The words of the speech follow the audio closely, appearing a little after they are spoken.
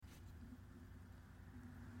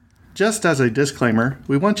Just as a disclaimer,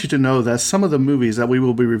 we want you to know that some of the movies that we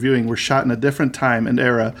will be reviewing were shot in a different time and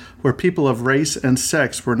era where people of race and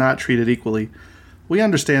sex were not treated equally. We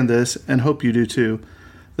understand this and hope you do too.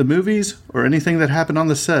 The movies or anything that happened on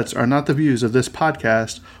the sets are not the views of this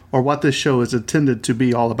podcast or what this show is intended to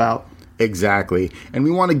be all about. Exactly. And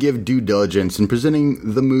we want to give due diligence in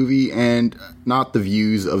presenting the movie and not the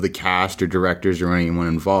views of the cast or directors or anyone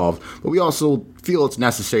involved. But we also feel it's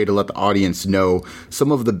necessary to let the audience know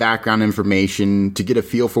some of the background information to get a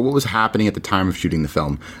feel for what was happening at the time of shooting the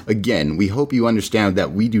film. Again, we hope you understand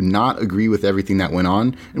that we do not agree with everything that went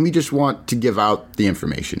on, and we just want to give out the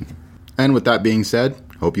information. And with that being said,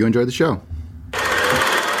 hope you enjoy the show.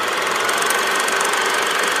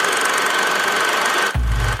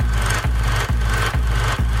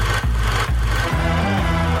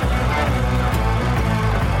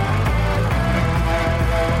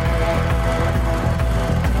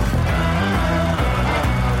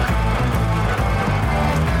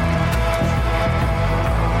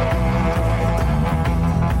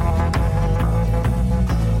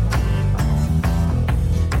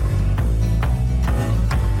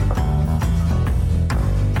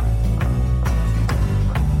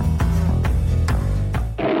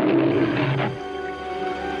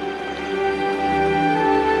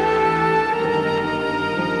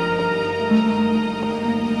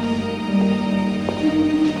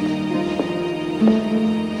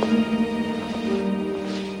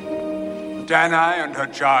 Danae and her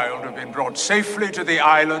child have been brought safely to the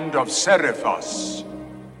island of Seriphos.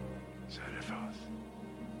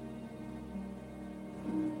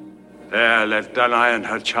 There, let Danae and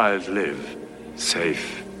her child live,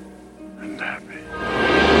 safe and happy.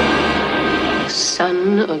 The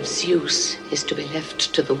son of Zeus is to be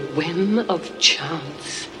left to the whim of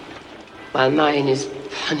chance, while mine is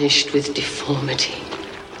punished with deformity.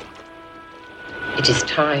 It is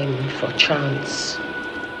time for chance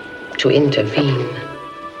to intervene.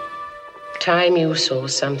 Time you saw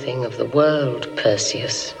something of the world,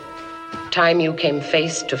 Perseus. Time you came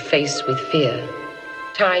face to face with fear.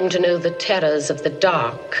 Time to know the terrors of the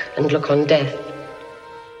dark and look on death.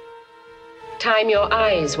 Time your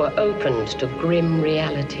eyes were opened to grim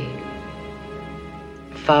reality.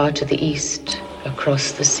 Far to the east,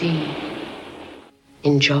 across the sea,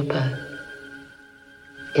 in Joppa,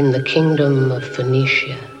 in the kingdom of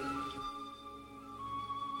Phoenicia.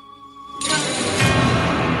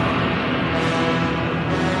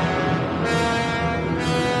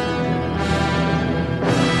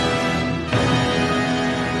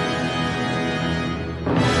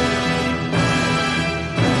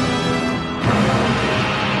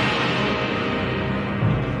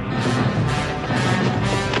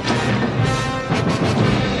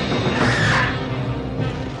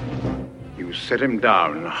 Set him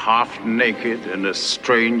down, half naked, in a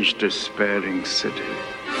strange, despairing city.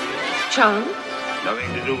 Chance?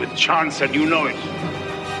 Nothing to do with chance, and you know it.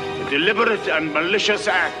 A deliberate and malicious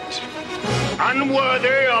act.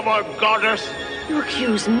 Unworthy of a goddess. You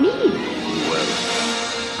accuse me? Well,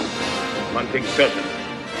 one thing's certain.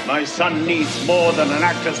 My son needs more than an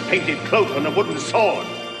actor's painted cloak and a wooden sword.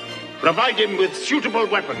 Provide him with suitable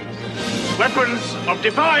weapons. Weapons of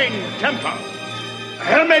divine temper. A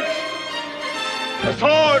helmet, a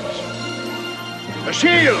sword, a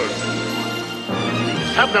shield.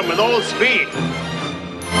 Have them with all speed.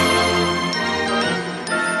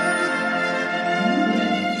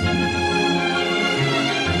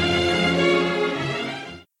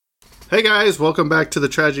 Hey guys, welcome back to the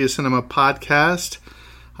Tragedy of Cinema podcast.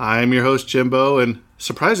 I'm your host Jimbo, and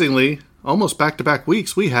surprisingly, almost back-to-back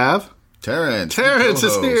weeks, we have Terrence. Terrence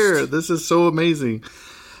is here. This is so amazing.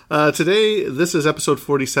 Today, this is episode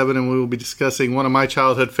 47, and we will be discussing one of my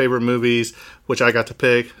childhood favorite movies, which I got to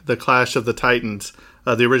pick, The Clash of the Titans.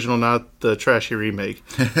 The original, not the trashy remake.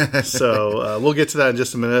 So we'll get to that in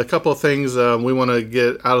just a minute. A couple of things we want to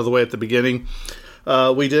get out of the way at the beginning.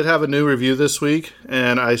 We did have a new review this week,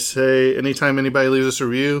 and I say anytime anybody leaves us a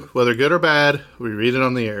review, whether good or bad, we read it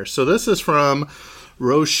on the air. So this is from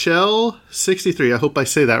Rochelle63. I hope I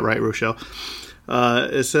say that right, Rochelle.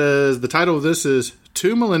 It says, the title of this is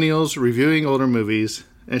Two Millennials Reviewing Older Movies,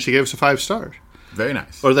 and she gave us a 5 stars. Very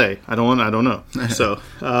nice. Or they. I don't know. So,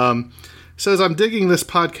 says, I'm digging this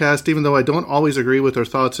podcast even though I don't always agree with her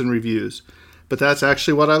thoughts and reviews. But that's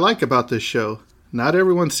actually what I like about this show. Not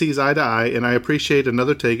everyone sees eye to eye, and I appreciate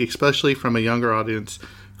another take, especially from a younger audience.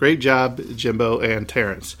 Great job, Jimbo and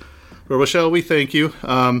Terrence. Well, Rochelle, we thank you.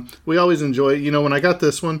 We always enjoy it. You know, when I got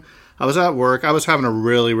this one, I was at work. I was having a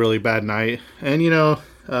really, really bad night. And, you know,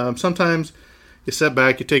 sometimes you sit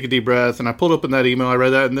back, you take a deep breath, and I pulled open that email, I read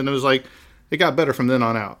that, and then it was like, it got better from then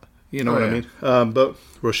on out. You know what I mean? But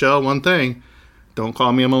Rochelle, one thing. Don't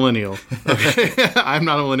call me a millennial. Okay? I'm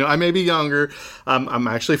not a millennial. I may be younger. I'm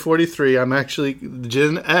actually 43. I'm actually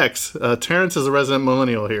Gen X. Terrence is a resident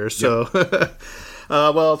millennial here. So,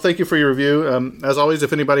 well, thank you for your review. As always,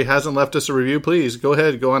 if anybody hasn't left us a review, please go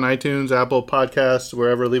ahead. Go on iTunes, Apple Podcasts,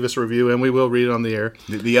 wherever. Leave us a review, and we will read it on the air.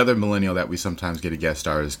 The other millennial that we sometimes get a guest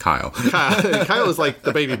star is Kyle. Kyle is like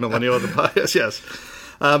the baby millennial of the podcast, yes.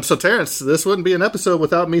 So, Terrence, this wouldn't be an episode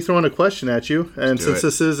without me throwing a question at you. And since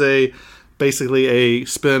this is basically a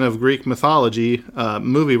spin of Greek mythology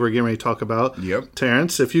movie we're getting ready to talk about. Yep.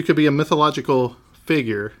 Terrence, if you could be a mythological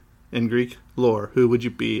figure in Greek lore, who would you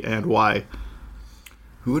be and why?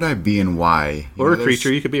 Who would I be and why? Or a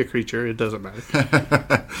creature. You could be a creature. It doesn't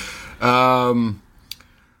matter.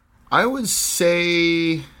 I would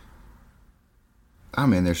say... Oh,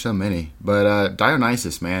 man, there's so many. But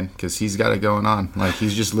Dionysus, man, because he's got it going on. Like,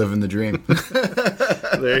 he's just living the dream.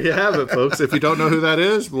 There you have it, folks. If you don't know who that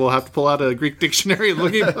is, we'll have to pull out a Greek dictionary and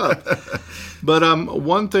look him up. But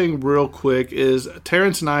one thing real quick is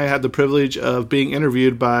Terrence and I had the privilege of being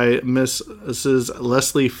interviewed by Mrs.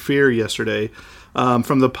 Leslie Fear yesterday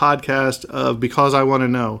from the podcast of Because I Want to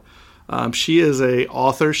Know. She is a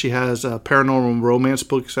author. She has paranormal romance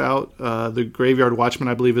books out. The Graveyard Watchman,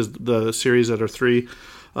 I believe, is the series that are 3.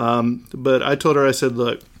 But I told her, I said,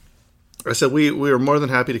 look, I said, we are more than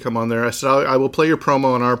happy to come on there. I said, I will play your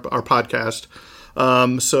promo on our podcast.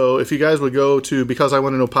 So if you guys would go to Because I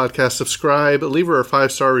Want to Know podcast, subscribe, leave her a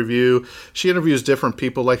 5-star review. She interviews different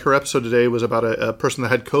people. Like her episode today was about a person that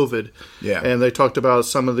had COVID. Yeah. And they talked about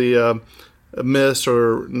some of the myths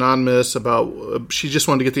or non-myths about, she just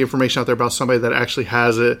wanted to get the information out there about somebody that actually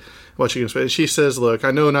has it, what you can expect. She says, look,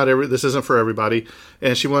 I know this isn't for everybody,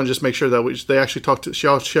 and she wanted to just make sure that they actually talk to, she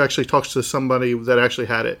actually talks to somebody that actually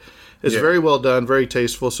had it. It's very well done, very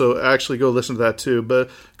tasteful, so actually go listen to that too. But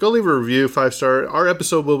go leave a review, 5-star. Our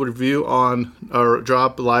episode will review on, or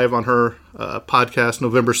drop live on her podcast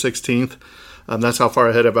November 16th. That's how far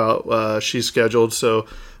ahead about she's scheduled, so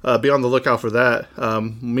be on the lookout for that.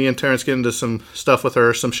 Me and Terrence get into some stuff with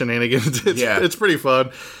her, some shenanigans. It's pretty fun.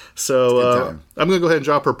 So I'm going to go ahead and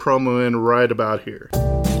drop her promo in right about here.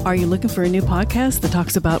 Are you looking for a new podcast that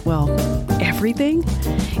talks about, well, everything?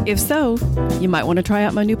 If so, you might want to try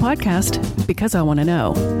out my new podcast, Because I Want to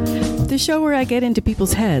Know. The show where I get into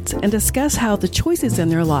people's heads and discuss how the choices in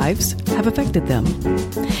their lives have affected them.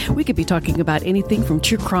 We could be talking about anything from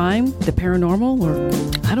true crime, the paranormal,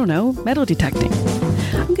 or, I don't know, metal detecting.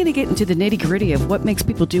 I'm going to get into the nitty-gritty of what makes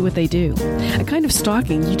people do what they do. A kind of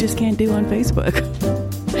stalking you just can't do on Facebook.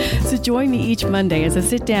 So join me each Monday as I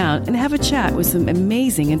sit down and have a chat with some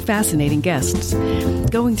amazing and fascinating guests,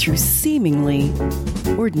 going through seemingly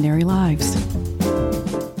ordinary lives.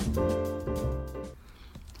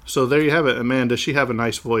 So there you have it, Amanda. She have a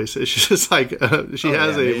nice voice. It's just like she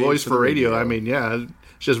has a voice for radio. I mean, it's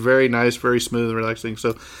just very nice, very smooth and relaxing.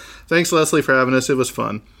 So thanks, Leslie, for having us. It was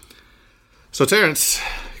fun. So Terrence,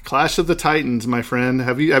 Clash of the Titans, my friend.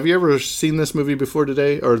 Have you ever seen this movie before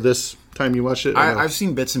today, or this time you watched it? I've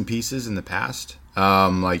seen bits and pieces in the past,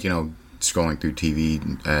 scrolling through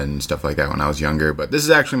TV and stuff like that when I was younger. But this is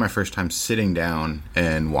actually my first time sitting down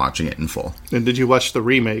and watching it in full. And did you watch the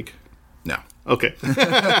remake? No. Okay.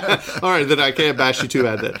 All right, then I can't bash you too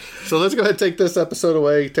bad then. So let's go ahead and take this episode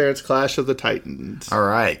away. Terrence, Clash of the Titans. All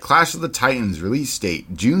right. Clash of the Titans, release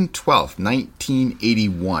date, June 12th,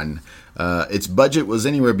 1981. Its budget was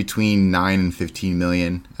anywhere between 9 and 15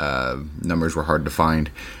 million. Numbers were hard to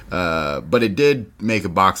find. But it did make a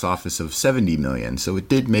box office of 70 million, so it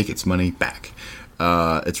did make its money back.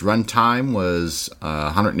 Its runtime was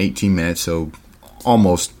 118 minutes, so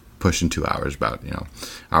almost pushing 2 hours, about,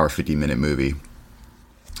 hour 50-minute movie.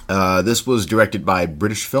 This was directed by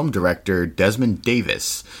British film director Desmond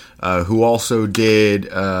Davis, who also did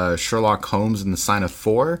Sherlock Holmes and the Sign of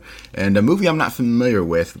 4, and a movie I'm not familiar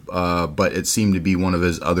with, but it seemed to be one of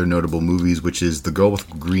his other notable movies, which is The Girl with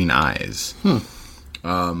Green Eyes.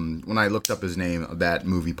 When I looked up his name, that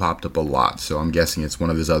movie popped up a lot, so I'm guessing it's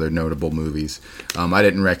one of his other notable movies. I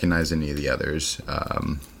didn't recognize any of the others.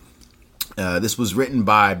 This was written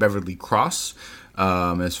by Beverly Cross.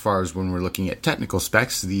 As far as when we're looking at technical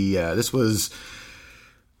specs, this was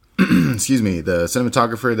the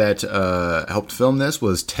cinematographer that helped film this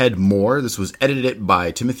was Ted Moore. This was edited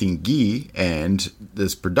by Timothy Gee, and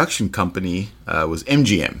this production company was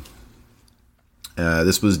MGM.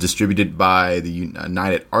 This was distributed by the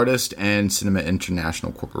United Artists and Cinema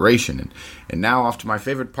International Corporation. And now off to my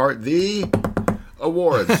favorite part, the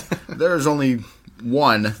awards. There's only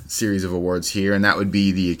one series of awards here, and that would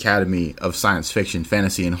be the Academy of Science Fiction,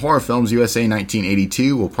 Fantasy, and Horror Films USA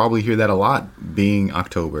 1982. We'll probably hear that a lot, being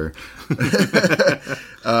October.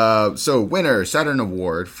 So, winner, Saturn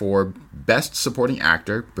Award for Best Supporting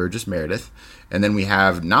Actor, Burgess Meredith. And then we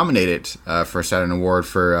have nominated for a Saturn Award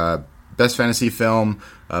for Best Fantasy Film,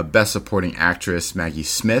 Best Supporting Actress, Maggie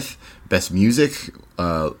Smith, Best Music,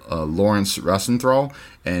 Lawrence Rosenthal,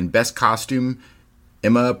 and Best Costume,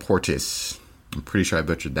 Emma Portis. I'm pretty sure I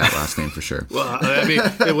butchered that last name for sure. Well, I mean,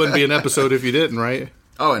 it wouldn't be an episode if you didn't, right?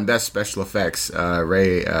 Oh, and Best Special Effects,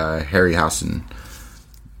 Ray Harryhausen,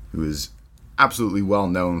 who is absolutely well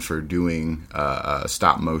known for doing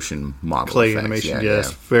stop motion model Clay effects. animation,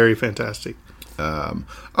 yes. Very fantastic.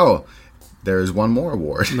 There's one more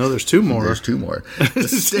award. No, there's two more. There's two more. The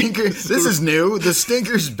Stinker. This is new. The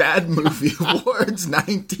Stinkers Bad Movie Awards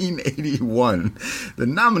 1981. The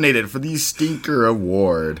nominated for the Stinker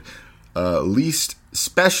Award, least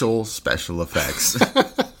special effects.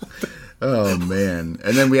 Oh, man.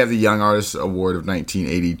 And then we have the Young Artist Award of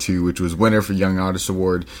 1982, which was winner for Young Artist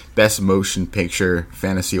Award, Best Motion Picture,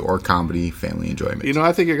 Fantasy or Comedy, Family Enjoyment. You know,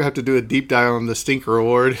 I think you're going to have to do a deep dive on the Stinker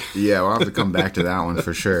Award. Yeah, we'll have to come back to that one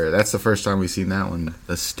for sure. That's the first time we've seen that one.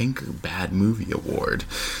 The Stinker Bad Movie Award.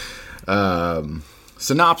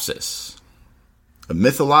 Synopsis. A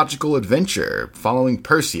mythological adventure following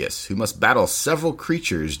Perseus, who must battle several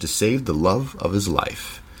creatures to save the love of his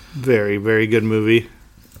life. Very, very good movie.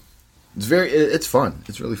 It's fun.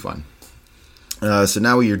 It's really fun. So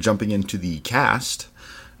now we are jumping into the cast.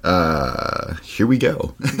 Here we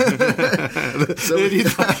go. The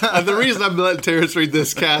reason I'm letting Terrence read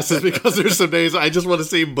this cast is because there's some names I just want to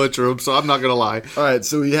see him butcher them, so I'm not going to lie. All right,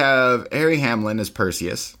 so we have Harry Hamlin as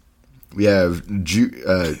Perseus. We have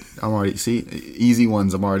I'm already easy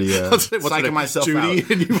ones. I'm already psyching myself Judy, out.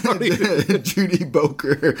 And you've already... Judy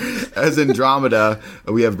Boker as Andromeda.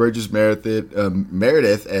 We have Burgess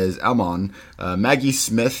Meredith as Almon. Maggie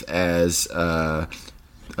Smith as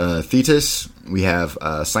Thetis. We have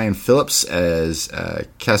Cyan Phillips as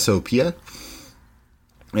Cassiopeia.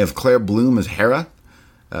 We have Claire Bloom as Hera.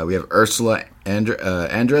 We have Ursula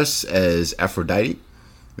Andress as Aphrodite.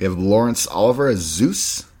 We have Lawrence Oliver as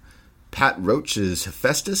Zeus. Pat Roach as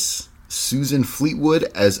Hephaestus, Susan Fleetwood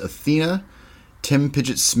as Athena, Tim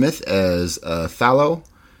Pidgett-Smith as Thallo,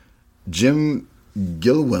 Jim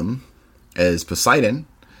Gilliam as Poseidon,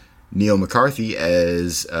 Neil McCarthy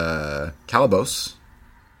as Calibos,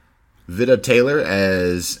 Vida Taylor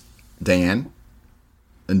as Diane,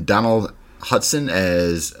 and Donald Hudson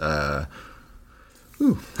as I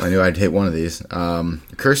knew I'd hit one of these.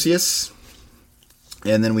 Curseus,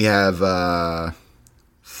 and then we have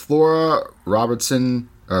Flora Robson,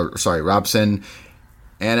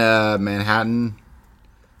 Anna Manhattan,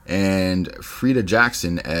 and Frida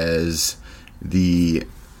Jackson as the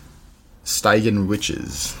Stygian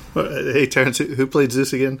Witches. Hey, Terrence, who played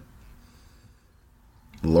Zeus again?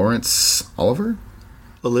 Lawrence Oliver?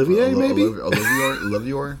 Olivier, maybe?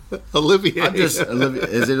 Olivier? Olivier. Is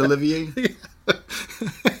it Olivier?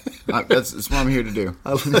 That's what I'm here to do.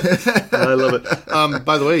 I love it.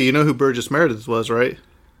 By the way, you know who Burgess Meredith was, right?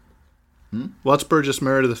 What's Burgess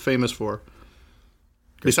Meredith famous for?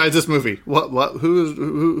 Besides this movie,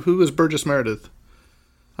 who is Burgess Meredith?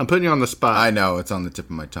 I'm putting you on the spot. I know, it's on the tip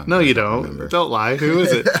of my tongue. No, you don't. Remember. Don't lie. Who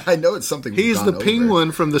is it? I know it's something. He's the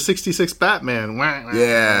Penguin from the '66 Batman.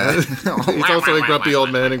 Yeah. He's also a grumpy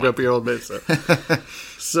old man and grumpy old man.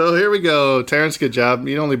 So here we go, Terrence. Good job.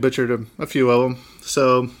 You only butchered a few of them.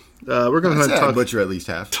 So we're going to butcher at least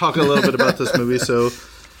half. Talk a little bit about this movie. So.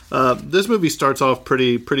 This movie starts off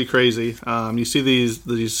pretty crazy. You see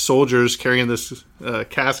these soldiers carrying this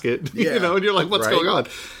casket, yeah, and you're like, "What's going on?"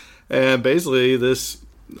 And basically, this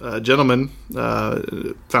gentleman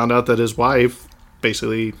found out that his wife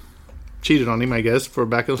basically cheated on him, I guess, for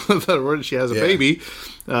back in the word. She has a baby,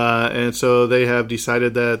 and so they have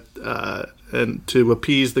decided that, and to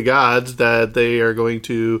appease the gods, that they are going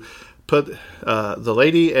to put the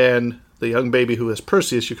lady and the young baby, who is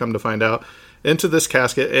Perseus, you come to find out, into this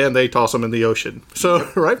casket, and they toss them in the ocean. So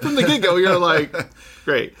right from the get-go, you're like,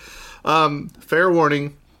 great. Fair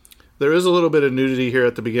warning, there is a little bit of nudity here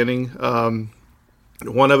at the beginning.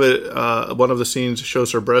 One of the scenes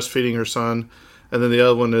shows her breastfeeding her son, and then the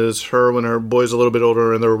other one is her when her boy's a little bit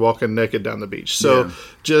older and they're walking naked down the beach. So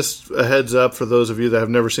just a heads up for those of you that have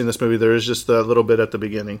never seen this movie, there is just a little bit at the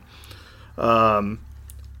beginning.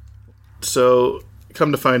 So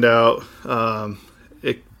come to find out,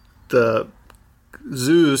 the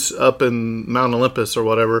Zeus up in Mount Olympus or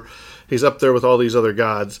whatever, he's up there with all these other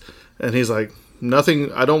gods, and he's like,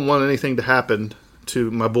 nothing, I don't want anything to happen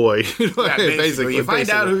to my boy. Basically, you find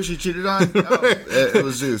out who she cheated on. It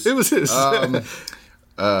was Zeus. It was Zeus.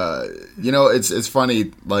 It's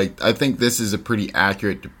funny. Like, I think this is a pretty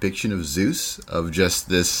accurate depiction of Zeus, of just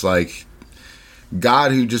this like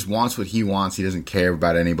God who just wants what he wants. He doesn't care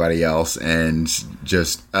about anybody else, and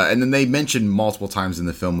just and then they mentioned multiple times in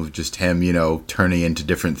the film of just him, turning into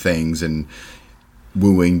different things and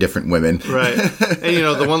wooing different women. Right. And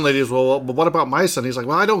the one lady is, well, but what about my son? He's like,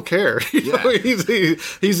 well, I don't care. He's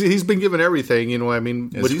been given everything, I mean,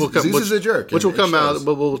 Zeus is a jerk. Which will come out,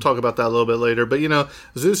 but we'll talk about that a little bit later. But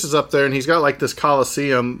Zeus is up there and he's got like this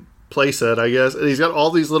Colosseum playset, I guess. And he's got all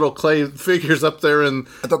these little clay figures up there I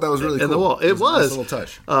thought that was really cool. In the wall. It was a nice little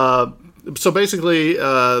touch. So basically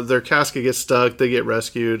their casket gets stuck, they get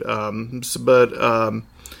rescued.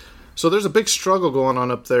 So there's a big struggle going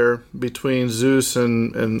on up there between Zeus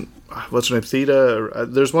and what's her name, Theta.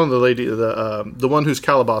 There's one of the lady, the one who's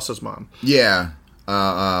Calabas's mom. Yeah,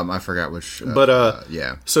 I forgot which.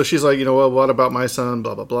 Yeah. So she's like, well, what about my son?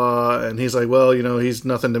 Blah blah blah. And he's like, well, he's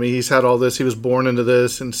nothing to me. He's had all this. He was born into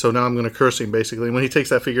this, and so now I'm going to curse him. Basically, when he takes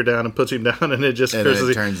that figure down and puts him down, and it just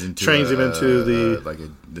curses him, trains him into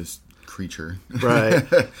this creature, right?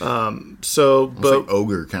 So, but like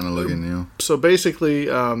ogre kind of looking, So basically,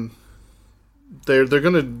 they're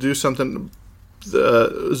going to do something.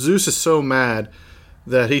 Zeus is so mad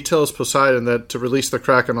that he tells Poseidon that to release the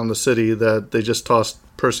Kraken on the city, that they just tossed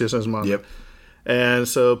Perseus and his mom. Yep. And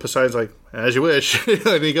so Poseidon's like, as you wish.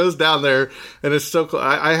 And he goes down there, and it's so cool.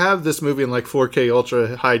 I have this movie in like 4K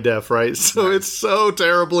ultra high def, right? So It's so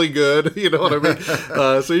terribly good. You know what I mean?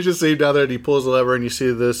 So you just see him down there, and he pulls the lever, and you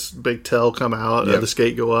see this big tail come out, the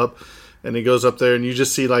skate go up. And he goes up there, and you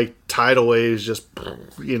just see like tidal waves just,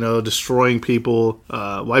 destroying people,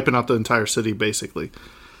 wiping out the entire city, basically.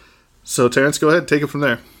 So, Terrence, go ahead, take it from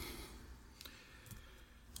there.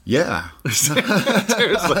 Yeah,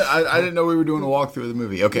 I didn't know we were doing a walkthrough of the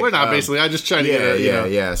movie. Okay, we're not basically. I just trying to get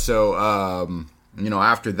it. Yeah. So,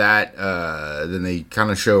 after that, then they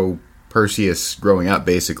kind of show Perseus growing up.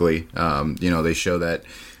 Basically, they show that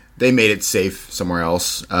they made it safe somewhere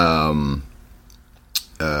else.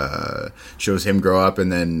 Shows him grow up,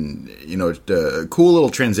 and then the cool little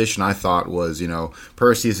transition I thought was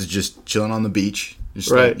Perseus is just chilling on the beach, just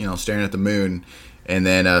right. Staring at the moon, and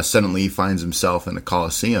then suddenly he finds himself in the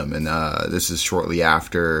Colosseum, and this is shortly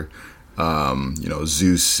after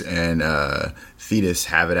Zeus and Thetis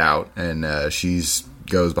have it out, and she's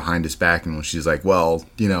goes behind his back, and she's like, well,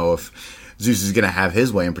 if Zeus is gonna have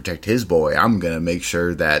his way and protect his boy, I'm gonna make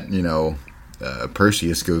sure that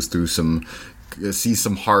Perseus goes through sees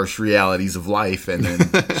some harsh realities of life, and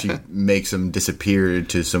then she makes him disappear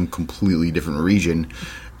to some completely different region.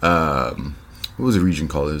 What was the region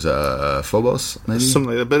called? It was Phobos, maybe?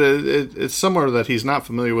 Something like that. But it's somewhere that he's not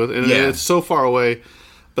familiar with, and it's so far away.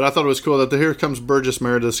 But I thought it was cool that here comes Burgess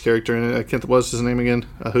Meredith's character, and I can't. What's his name again?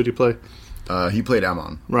 Who did he play? He played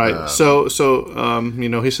Ammon. Right. So he sits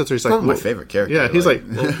there. He's like, probably my favorite character. Yeah. He's like,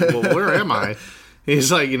 well, where am I?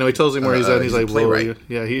 He's like, he tells him where he's at. He's like, well, like,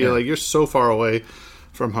 you're so far away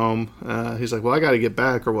from home. He's like, well, I got to get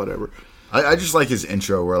back or whatever. I just like his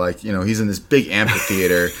intro where, like, he's in this big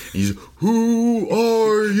amphitheater. He's, who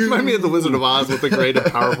are you? Remind me of the Wizard of Oz with the great and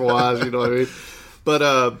powerful Oz, you know what I mean? But,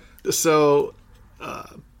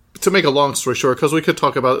 to make a long story short, because we could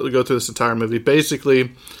go through this entire movie,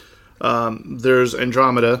 basically, there's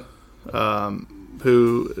Andromeda,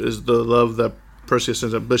 who is the love that Perseus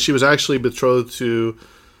ends up, but she was actually betrothed to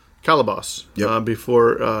Calabas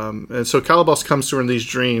before, and so Calabas comes to her in these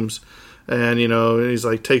dreams, and he's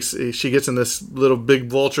like she gets in this little big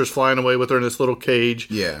vultures flying away with her in this little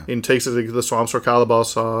cage, and takes her to the swamps where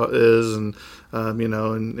Calabas is, and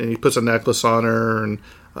and he puts a necklace on her and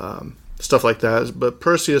stuff like that. But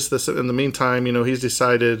Perseus, in the meantime, he's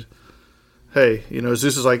decided, hey,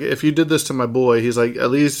 Zeus is like, if you did this to my boy, he's like,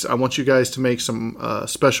 at least I want you guys to make some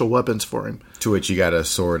special weapons for him. To which you got a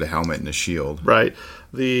sword, a helmet, and a shield. Right.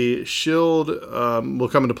 The shield will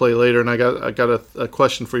come into play later, and I got a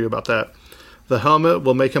question for you about that. The helmet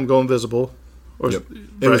will make him go invisible. It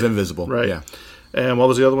was invisible. Right. Yeah. And what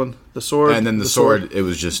was the other one? The sword. And then the sword, it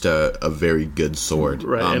was just a very good sword.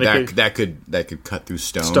 Right. And that could cut through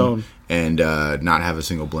stone. And not have a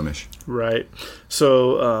single blemish. Right.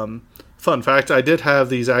 So. Fun fact, I did have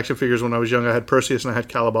these action figures when I was young. I had Perseus and I had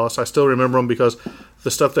Calabas. I still remember them because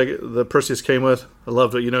the stuff that the Perseus came with, I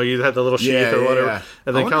loved it. You had the little sheath or whatever. Yeah.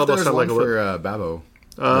 And then Calabas had like a for Babbo,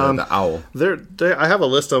 the owl. I have a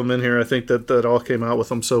list of them in here. I think that all came out with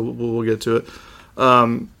them, so we'll get to it.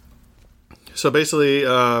 So basically,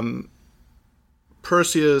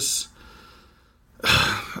 Perseus,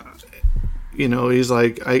 he's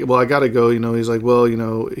like, I got to go. He's like, well,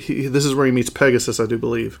 this is where he meets Pegasus, I do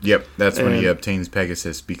believe. Yep, that's when he obtains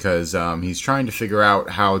Pegasus because he's trying to figure out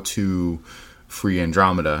how to free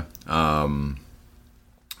Andromeda.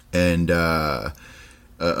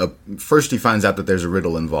 First he finds out that there's a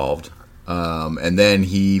riddle involved. And then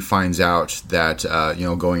he finds out that,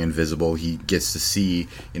 going invisible, he gets to see,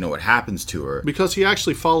 what happens to her. Because he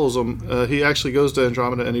actually follows him. He actually goes to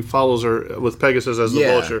Andromeda and he follows her with Pegasus as the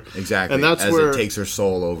vulture. Exactly. And that's as where it takes her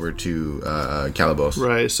soul over to Calibos.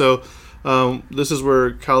 Right. So this is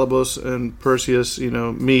where Calibos and Perseus,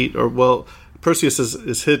 meet. Perseus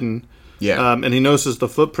is hidden. Yeah. And he notices the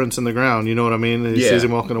footprints in the ground, you know what I mean? And he sees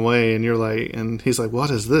him walking away, and and he's like,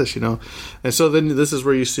 what is this, And so then this is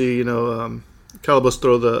where you see, Calibos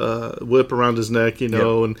throw the whip around his neck,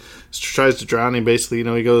 and tries to drown him, basically.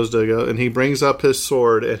 He goes to go, and he brings up his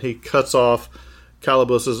sword, and he cuts off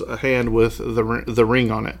Calibos' hand with the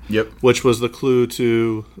ring on it. Yep. Which was the clue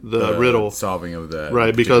to the riddle. Solving of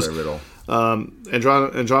the because riddle.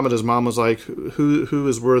 Andromeda's mom was like, who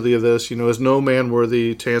is worthy of this? Is no man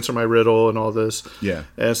worthy to answer my riddle and all this? Yeah.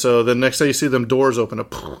 And so the next day you see them doors open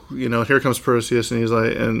up, here comes Perseus, and he's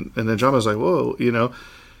like, and Andromeda's like, whoa,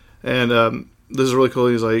 and this is really cool.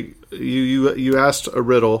 He's like, you asked a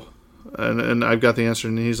riddle, and I've got the answer.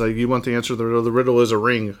 And he's like, you want the answer to the riddle? The riddle is a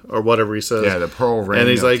ring, or whatever he says. Yeah, the pearl ring. And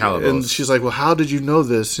he's like, Calibos. and she's like, well, how did you know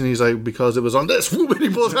this? And he's like, because it was on this. And he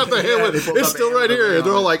pulls out the hammer. It's still right here. And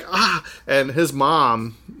they're all like, ah. And his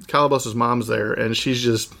mom, Calibos' mom's there, and she's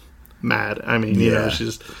just mad. I mean, she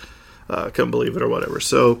just couldn't believe it or whatever.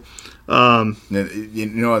 So, and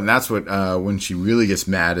that's what when she really gets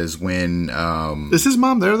mad is when is his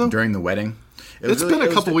mom there though during the wedding? It's been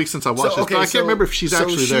a couple weeks since I watched this, but I can't remember if she's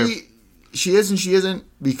actually there. She is and she isn't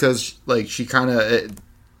because, she kind of...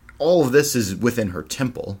 all of this is within her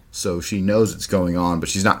temple, so she knows it's going on, but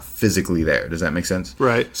she's not physically there. Does that make sense?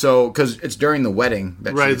 Right. So, because it's during the wedding.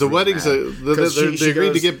 Right, the wedding's... they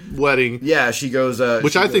agreed to get wedding. Yeah, she goes...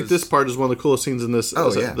 which I think this part is one of the coolest scenes in this,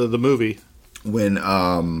 the movie. When...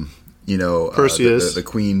 Perseus. The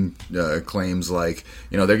queen claims,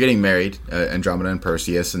 they're getting married, Andromeda and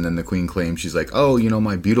Perseus, and then the queen claims, she's like, oh,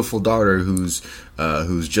 my beautiful daughter who's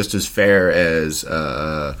just as fair as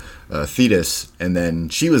Thetis. And then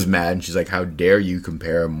she was mad, and she's like, how dare you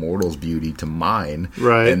compare a mortal's beauty to mine?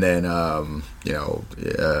 Right. And then,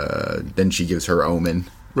 then she gives her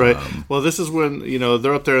omen. Right. Well, this is when,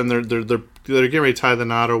 they're up there and they're getting ready to tie the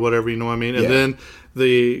knot or whatever, you know what I mean? And then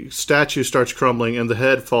the statue starts crumbling and the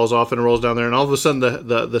head falls off and it rolls down there, and all of a sudden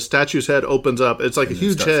the statue's head opens up. It's like a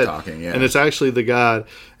huge head, and it's actually the god.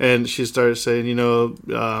 And she starts saying, you're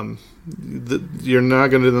not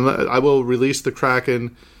going to... I will release the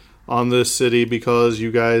Kraken on this city because you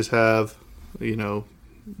guys have,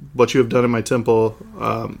 what you have done in my temple.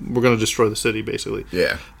 We're going to destroy the city, basically.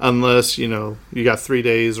 Yeah. Unless, you got 3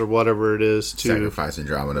 days or whatever it is to... sacrifice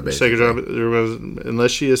Andromeda, basically.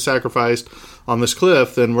 Unless she is sacrificed on this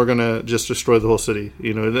cliff, then we're going to just destroy the whole city,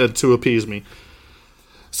 to appease me.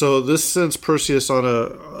 So this sends Perseus on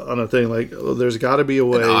a thing, there's got to be a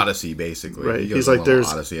way... An odyssey, basically. Right. He's like,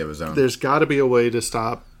 odyssey of his own. There's got to be a way to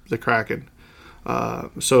stop the Kraken.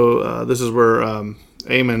 So this is where...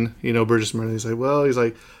 Aemon, Burgess Meredith, he's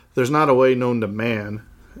like, there's not a way known to man.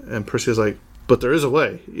 And Perseus is like, but there is a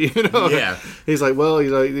way, Yeah. He's like,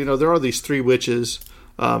 there are these 3 witches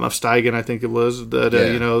of Stygian, I think it was, that,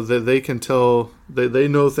 that they can tell, they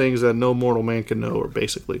know things that no mortal man can know, or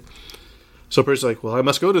basically. So Perseus is like, well, I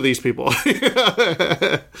must go to these people.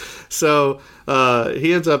 So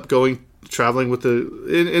he ends up traveling with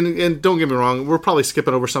and don't get me wrong, we're probably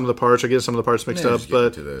skipping over some of the parts or getting some of the parts mixed up,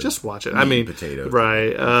 but just watch it. I mean, potato.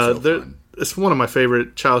 Right. It's one of my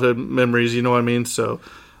favorite childhood memories, you know what I mean? So,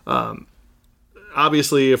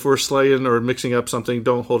 obviously, if we're slaying or mixing up something,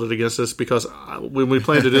 don't hold it against us, because when we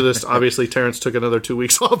plan to do this, obviously Terrence took another 2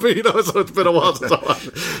 weeks off, so it's been a while since I watched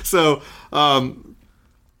it. So,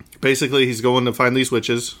 basically, he's going to find these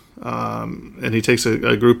witches, and he takes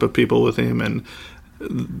a group of people with him, and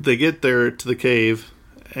they get there to the cave,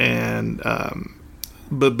 and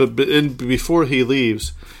but before he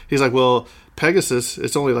leaves, he's like, well, Pegasus,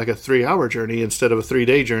 it's only like a 3-hour journey instead of a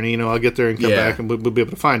 3-day journey. I'll get there and come back, and we'll be able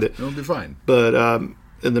to find it. It'll be fine. But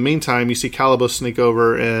in the meantime, you see Calibos sneak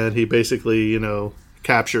over, and he basically,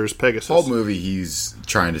 captures Pegasus. The whole movie, he's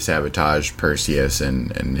trying to sabotage Perseus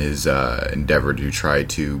and his endeavor to try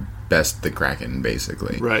to best the Kraken,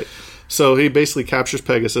 basically. Right. So he basically captures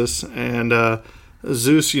Pegasus, and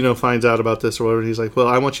Zeus, finds out about this or whatever. And he's like, well,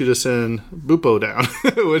 I want you to send Bupo down,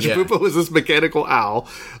 which Bupo is this mechanical owl.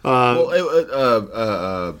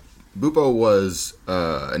 Bupo was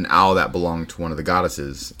an owl that belonged to one of the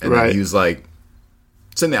goddesses. And then he was like,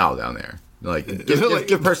 send the owl down there. Like,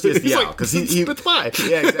 give Perseus the owl because he spits by.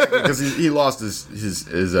 Yeah, exactly, because he lost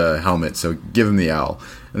his helmet. So give him the owl.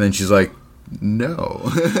 And then she's like, no.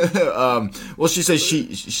 Well, she says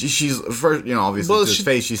she's first, obviously to his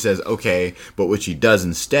face. She says okay, but what she does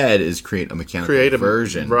instead is create a mechanical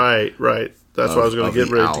version. Right. That's what I was going to get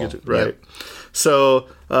ready to get to. Right. Yep. So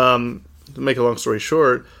to make a long story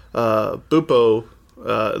short, Bupo.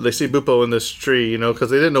 They see Bupo in this tree, because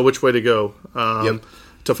they didn't know which way to go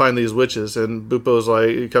to find these witches. And Bupo's like,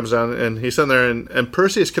 he comes down and he's sitting there, and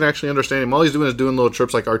Perseus can actually understand him. All he's doing is doing little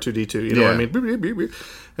chirps like R2-D2. You know what I mean? Beep, beep, beep, beep.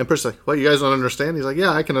 And Perseus is like, what, you guys don't understand? He's like,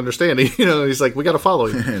 yeah, I can understand. He's like, we got to follow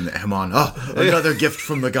him. And Hamon, another gift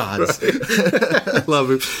from the gods. Right. Love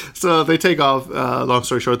him. So they take off. Long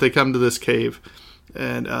story short, they come to this cave.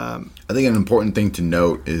 And I think an important thing to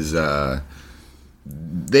note is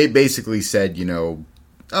they basically said,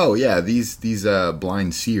 oh yeah, these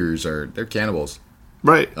blind seers they're cannibals,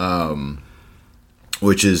 right?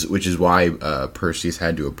 Which is why Perseus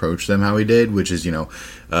had to approach them how he did, which is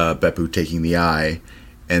Beppu taking the eye,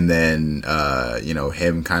 and then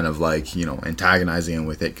him kind of like antagonizing him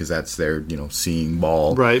with it because that's their seeing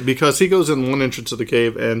ball, right? Because he goes in one entrance of the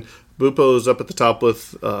cave and Bupo's up at the top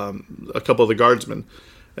with a couple of the guardsmen.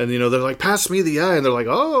 And, they're like, pass me the eye. And they're like,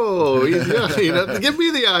 oh, yeah, give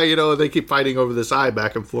me the eye. And they keep fighting over this eye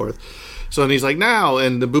back and forth. So, and he's like, now.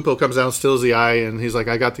 And the Bupo comes down, steals the eye. And he's like,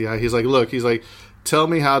 I got the eye. He's like, look, tell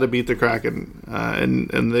me how to beat the Kraken.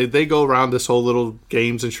 And they go around this whole little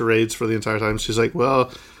games and charades for the entire time. She's like, well,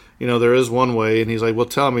 there is one way. And he's like, well,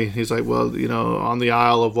 tell me. He's like, well, on the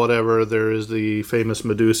Isle of whatever, there is the famous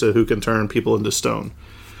Medusa who can turn people into stone.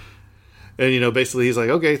 And, basically he's like,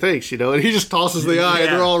 okay, thanks, and he just tosses the eye,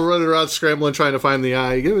 and they're all running around scrambling, trying to find the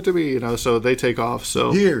eye. Give it to me, so they take off.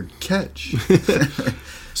 So here, catch.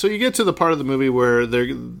 So you get to the part of the movie where they're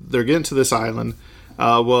getting to this island.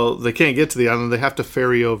 Well, they can't get to the island. They have to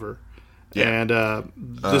ferry over. Yeah. And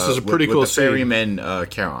this is a pretty cool scene. With the ferryman,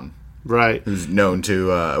 Charon. Right. Who's known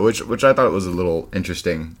to, which I thought was a little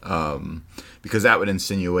interesting, because that would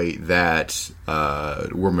insinuate that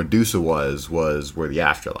where Medusa was where the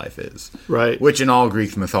afterlife is. Right. Which in all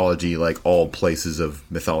Greek mythology, like all places of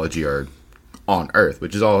mythology are on Earth,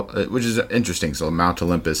 which is interesting. So Mount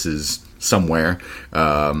Olympus is somewhere.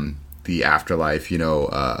 The afterlife,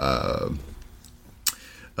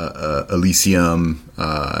 Elysium,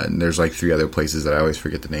 and there's like 3 other places that I always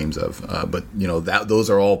forget the names of. But those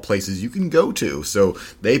are all places you can go to. So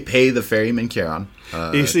they pay the ferryman Charon.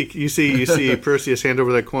 You see Perseus hand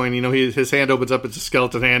over that coin. His hand opens up; it's a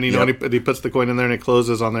skeleton hand. And he puts the coin in there, and it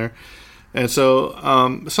closes on there. And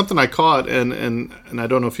so something I caught, and I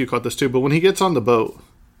don't know if you caught this too, but when he gets on the boat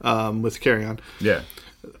with Charon,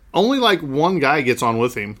 only like one guy gets on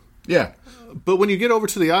with him. Yeah. But when you get over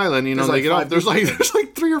to the island, they get off. There's like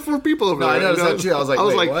 3 or 4 people over there. I noticed that too. I was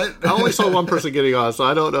like, what? I only saw one person getting on, so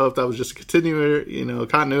I don't know if that was just a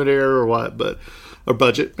continuity error or what, or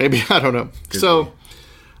budget, maybe. I don't know. So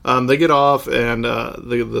they get off and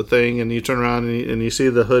the thing, and you turn around and you see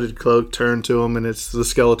the hooded cloak turn to them, and it's the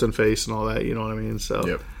skeleton face and all that. You know what I mean?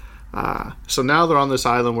 So, so now they're on this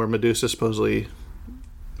island where Medusa supposedly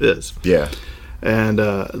is. Yeah. And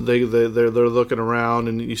they're looking around,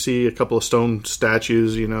 and you see a couple of stone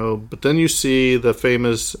statues, But then you see the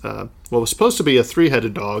famous, what was supposed to be a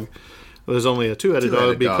 3-headed dog. It was only a 2-headed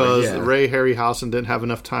dog because Ray Harryhausen didn't have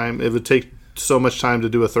enough time. It would take so much time to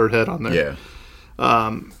do a 3rd head on there. Yeah.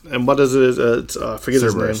 And what is it? It's I forget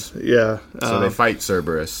Cerberus. his name. Yeah. So they fight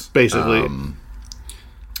Cerberus, basically,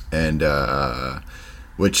 and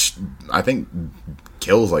which I think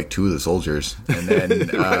kills like 2 of the soldiers, and then and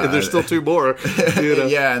there's still 2 more.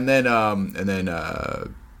 Yeah, and then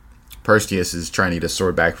Perseus is trying to get a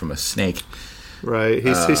sword back from a snake. Right.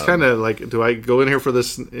 He's kind of like, do I go in here for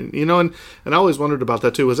this? And I always wondered about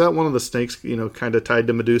that too. Was that one of the snakes, kind of tied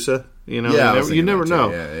to Medusa? You never know.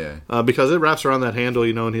 Yeah. Because it wraps around that handle,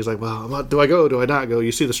 and he's like, well, do I go? Do I not go?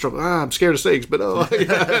 You see the struggle. I'm scared of snakes, but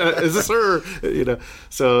is this her?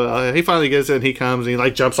 So he finally gets in. He comes and he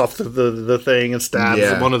like jumps off the thing and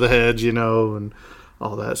stabs one of the heads, and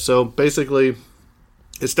all that. So basically,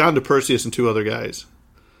 it's down to Perseus and 2 other guys,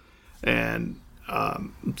 and.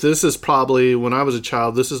 This is probably, when I was a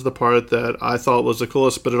child, this is the part that I thought was the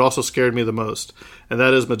coolest, but it also scared me the most, and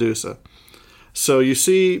that is Medusa. So you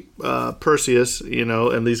see Perseus,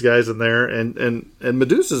 and these guys in there, and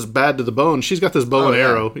Medusa's bad to the bone. She's got this bow and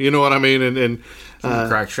arrow, you know what I mean? And she can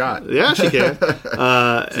crack shot. Yeah, she can.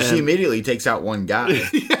 So she immediately takes out one guy.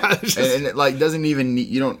 Yeah, and it like doesn't even need,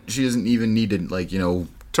 she doesn't even need to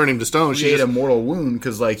turn him to stone. She had a mortal wound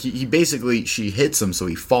because, like, he basically, she hits him so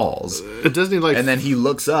he falls. Doesn't he, like... And then he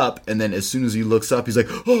looks up, and then as soon as he looks up, he's like,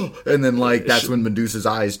 oh! And then, like, that's when Medusa's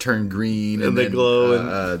eyes turn green. And they then,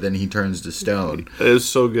 glow. And then he turns to stone. It's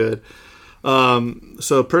so good.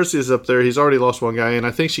 So Perseus is up there. He's already lost one guy, and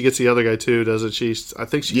I think she gets the other guy too, doesn't she? I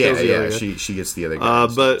think she kills the other guy. She gets the other guy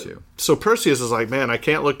too. So Perseus is like, man, I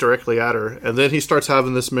can't look directly at her. And then he starts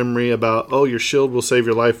having this memory about, oh, your shield will save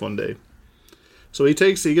your life one day. So he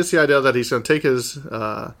gets the idea that he's going to take his...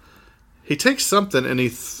 he takes something, and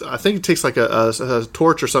I think he takes like a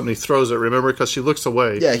torch or something. He throws it. Remember, because she looks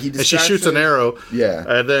away. Yeah, and she shoots an arrow. Yeah,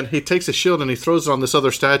 and then he takes a shield and he throws it on this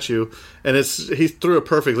other statue, and he threw it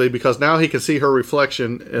perfectly because now he can see her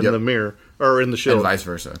reflection in the mirror or in the shield, and vice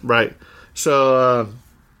versa. Right. So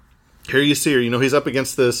here you see her. He's up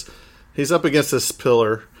against this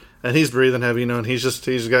pillar. And he's breathing heavy, and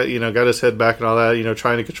he's got his head back and all that,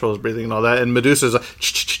 trying to control his breathing and all that. And Medusa's like,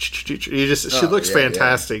 she looks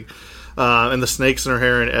fantastic. Yeah. And the snakes in her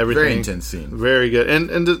hair and everything. Very intense scene. Very good.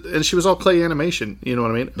 And she was all clay animation, you know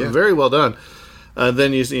what I mean? Yeah. Very well done.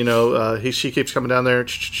 Then she keeps coming down there,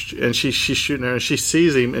 and she's shooting her, and she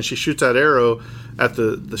sees him, and she shoots that arrow at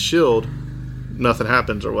the shield. Nothing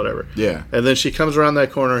happens or whatever. Yeah. And then she comes around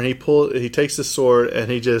that corner, and he takes the sword,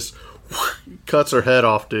 and he just cuts her head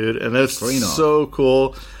off, dude, and it's so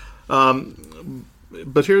cool.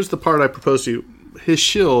 But here's the part I propose to you: his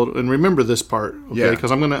shield, and remember this part, okay?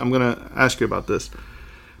 Because I'm gonna ask you about this.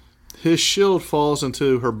 His shield falls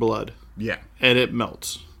into her blood, and it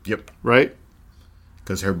melts. Yep. Right.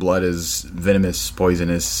 Because her blood is venomous,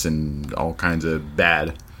 poisonous, and all kinds of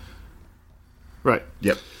bad. Right.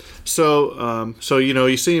 Yep. So,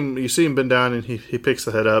 you see him bend down, and he picks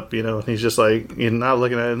the head up, and he's just like, not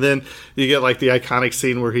looking at it. And then you get like the iconic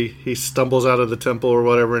scene where he stumbles out of the temple or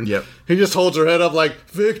whatever, and he just holds her head up like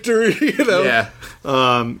victory, Yeah.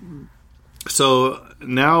 So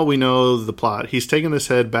now we know the plot. He's taking this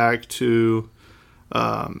head back to,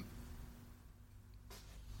 I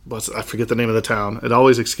forget the name of the town. It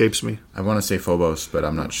always escapes me. I want to say Phobos, but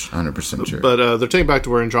I'm not 100% sure. But they're taking back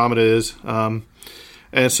to where Andromeda is.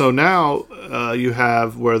 And so now you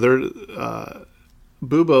have where they're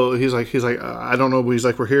Bubo. He's like I don't know. He's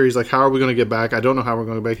like, we're here. He's like, how are we going to get back? I don't know how we're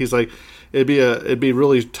going to get back. He's like, it'd be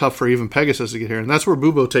really tough for even Pegasus to get here. And that's where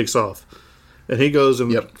Bubo takes off. And he goes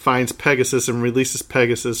and finds Pegasus and releases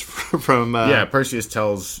Pegasus from. Perseus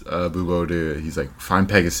tells Bubo he's like, find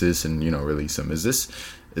Pegasus and release him.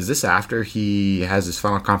 Is this after he has his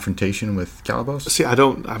final confrontation with Calibos? See, I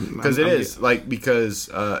don't... Because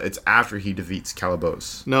it's after he defeats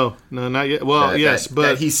Calibos. No, not yet. Well,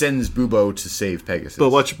 but... he sends Bubo to save Pegasus.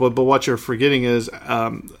 But what you're forgetting is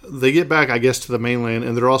they get back, I guess, to the mainland,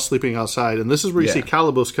 and they're all sleeping outside. And this is where you see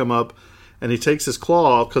Calibos come up, and he takes his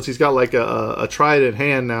claw, because he's got like a trident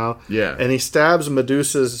hand now. Yeah. And he stabs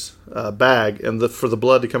Medusa's bag and for the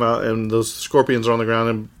blood to come out, and those scorpions are on the ground,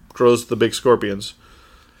 and grows the big scorpions.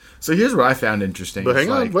 So here's what I found interesting. But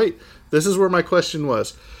hang on, wait. This is where my question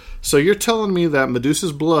was. So you're telling me that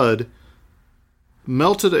Medusa's blood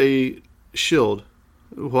melted a shield.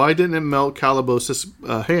 Why didn't it melt Calibos'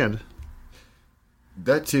 hand?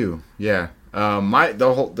 That too, yeah.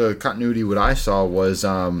 The continuity what I saw was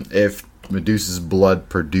if Medusa's blood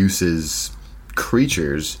produces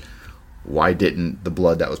creatures, why didn't the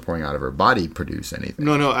blood that was pouring out of her body produce anything?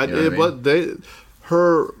 No.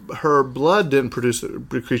 Her blood didn't produce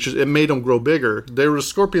creatures. It made them grow bigger. There were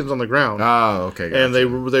scorpions on the ground. Oh, okay. Gotcha. And they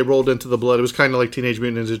rolled into the blood. It was kind of like Teenage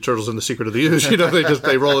Mutant Ninja Turtles and the Secret of the Ooze.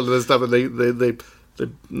 They roll into this stuff and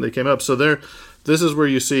they came up. So this is where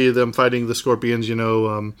you see them fighting the scorpions.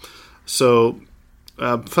 Funny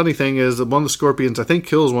thing is that one of the scorpions I think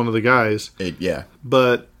kills one of the guys.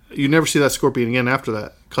 But you never see that scorpion again after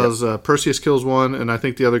that because Perseus kills one and I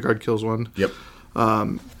think the other guard kills one. Yep.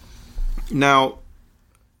 Now.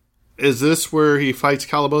 Is this where he fights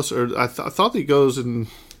Calibos, or I thought he goes and...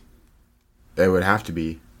 It would have to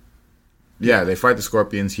be. Yeah, they fight the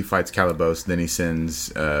scorpions, he fights Calibos, then he sends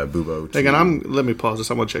Bubo to... Hang on, let me pause this.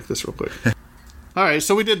 I'm going to check this real quick. All right,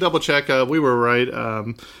 so we did double check. We were right.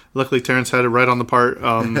 Luckily, Terrence had it right on the part.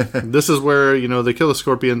 This is where, they kill the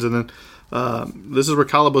scorpions, and then this is where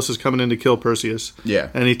Calibos is coming in to kill Perseus. Yeah.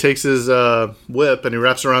 And he takes his whip, and he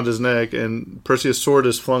wraps around his neck, and Perseus' sword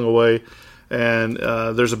is flung away. And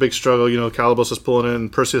there's a big struggle. Calibos is pulling in.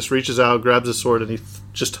 And Perseus reaches out, grabs his sword, and he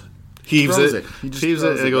just heaves it. Heaves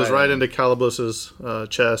it, and it goes right into Calibos'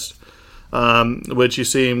 chest, which you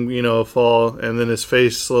see him, fall, and then his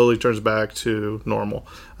face slowly turns back to normal,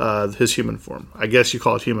 his human form. I guess you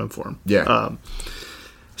call it human form. Yeah.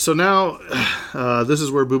 So now, this is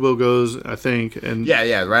where Bubo goes, I think, and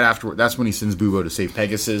Yeah. Right after that's when he sends Bubo to save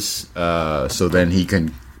Pegasus. So then he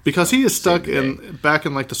can. because he is stuck back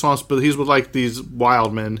in like the swamps, but he's with like these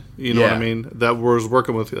wild men, you know what I mean, that was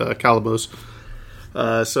working with Calibos.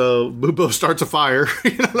 So Bubo starts a fire,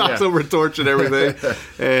 knocks over a torch and everything,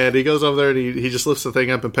 and he goes over there and he just lifts the thing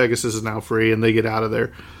up, and Pegasus is now free, and they get out of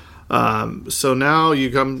there. So now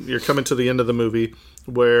you're coming to the end of the movie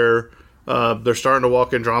where they're starting to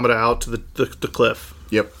walk Andromeda out to the cliff.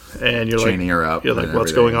 Yep. And you're chaining her up. You're like,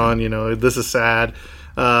 what's going on? This is sad.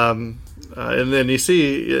 And then you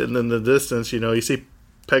see in the distance, you see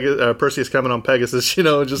Perseus coming on Pegasus,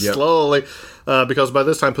 just slowly, because by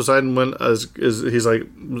this time Poseidon he's like,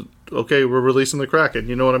 okay, we're releasing the Kraken.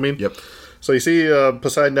 You know what I mean? Yep. So you see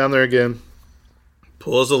Poseidon down there again,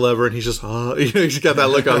 pulls the lever, and he's just, he's got that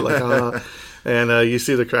look on, like, and you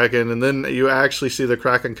see the Kraken, and then you actually see the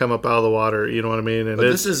Kraken come up out of the water. You know what I mean? And but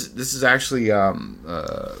this is actually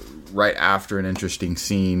right after an interesting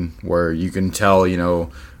scene where you can tell,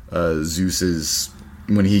 Zeus is,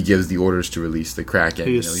 when he gives the orders to release the Kraken,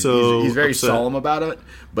 he's very upset. solemn about it.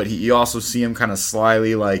 But you also see him kind of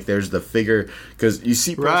slyly, like there's the figure, because you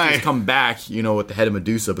see Perseus come back, with the head of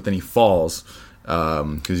Medusa, but then he falls.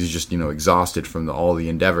 Because he's just exhausted from all the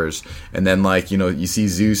endeavors, and then you see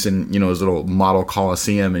Zeus in his little model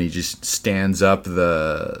Colosseum, and he just stands up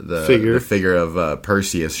the figure of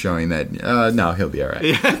Perseus, showing that no, he'll be all right.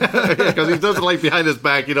 Because he does it like behind his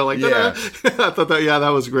back, I thought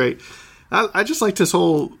that was great. I just liked his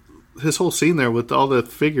whole scene there with all the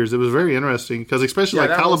figures. It was very interesting because especially like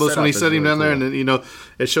Calibos when he set him down there, and then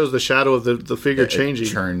it shows the shadow of the figure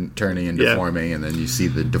changing, turning and deforming, and then you see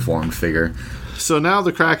the deformed figure. So now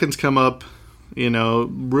the Krakens come up,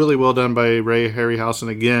 really well done by Ray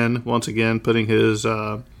Harryhausen once again, putting his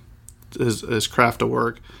craft to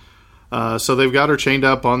work. So they've got her chained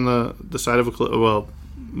up on the side of a cliff,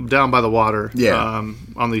 down by the water,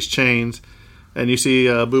 on these chains. And you see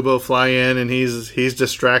Bubo fly in, and he's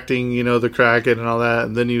distracting, the Kraken and all that.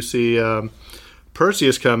 And then you see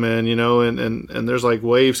Perseus come in, and there's like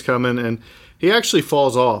waves coming, and he actually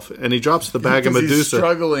falls off, and he drops the bag of Medusa. He's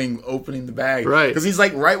struggling opening the bag. Right. Because he's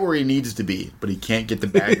like right where he needs to be, but he can't get the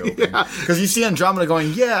bag open. Because you see Andromeda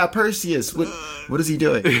going, Perseus, what is he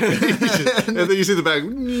doing? And then you see the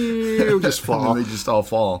bag just fall. And they just all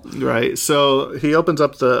fall. Right. So he opens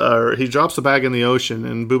up he drops the bag in the ocean,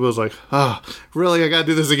 and Bubo's like, really? I got to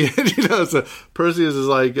do this again? So Perseus is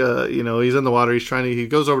like, he's in the water. He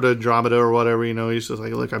goes over to Andromeda or whatever, he's just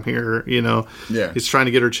like, look, I'm here, Yeah. He's trying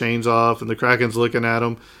to get her chains off, and the Kraken's looking at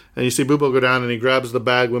him. And you see Bubo go down, and he grabs the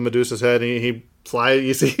bag with Medusa's head, and he flies.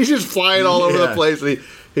 You see he's just flying all over the place. And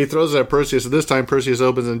he throws it at Perseus. And this time Perseus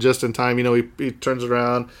opens, and just in time, he turns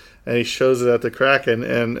around and he shows it at the Kraken,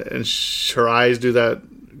 and her eyes do that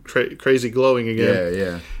crazy glowing again.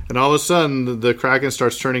 Yeah. And all of a sudden, the Kraken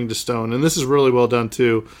starts turning to stone. And this is really well done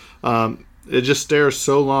too. It just stares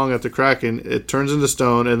so long at the Kraken, it turns into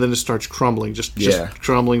stone, and then it starts crumbling, just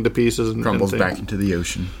crumbling to pieces. And crumbles back into the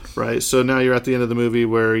ocean. Right, so now you're at the end of the movie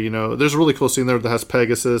where, there's a really cool scene there that has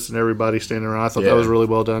Pegasus and everybody standing around. I thought that was really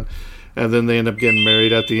well done. And then they end up getting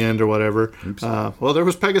married at the end or whatever. There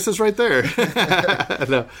was Pegasus right there.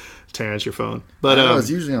 No, Terrence, your phone. But I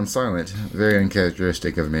was usually on silent. Very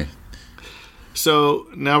uncharacteristic of me. So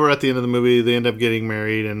now we're at the end of the movie. They end up getting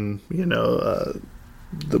married, and,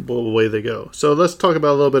 the way they go. So let's talk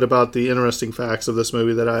about a little bit about the interesting facts of this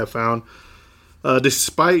movie that I have found.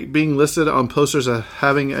 Despite being listed on posters as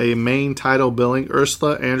having a main title billing,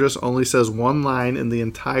 Ursula Andress only says one line in the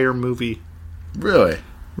entire movie. Really?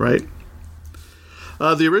 Right.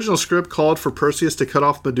 The original script called for Perseus to cut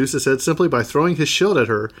off Medusa's head simply by throwing his shield at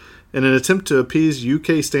her in an attempt to appease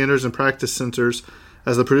UK standards and practice censors,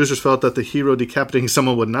 as the producers felt that the hero decapitating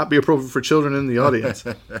someone would not be appropriate for children in the audience.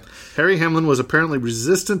 Harry Hamlin was apparently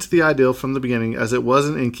resistant to the ideal from the beginning, as it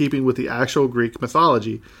wasn't in keeping with the actual Greek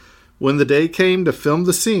mythology. When the day came to film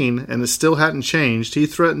the scene, and it still hadn't changed, he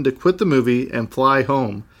threatened to quit the movie and fly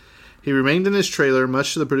home. He remained in his trailer,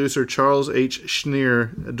 much to the producer Charles H.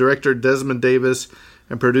 Schneer, director Desmond Davis,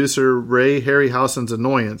 and producer Ray Harryhausen's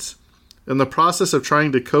annoyance. In the process of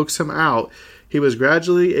trying to coax him out, he was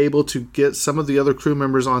gradually able to get some of the other crew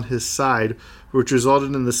members on his side, which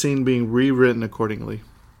resulted in the scene being rewritten accordingly.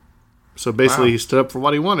 So basically, he stood up for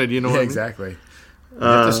what he wanted, what I mean? Exactly. You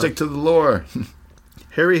have to stick to the lore.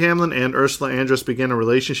 Harry Hamlin and Ursula Andress began a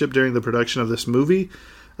relationship during the production of this movie,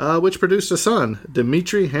 which produced a son,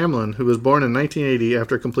 Dimitri Hamlin, who was born in 1980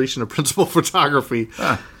 after completion of principal photography.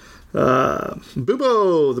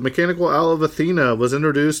 Bubo, the mechanical owl of Athena, was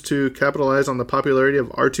introduced to capitalize on the popularity of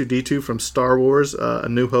R2-D2 from Star Wars A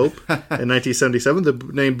New Hope in 1977. The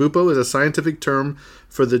name Bubo is a scientific term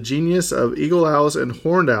for the genius of eagle owls and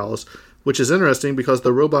horned owls, which is interesting because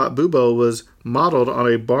the robot Bubo was modeled on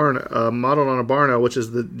a barn owl, which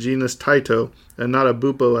is the genus Taito, and not a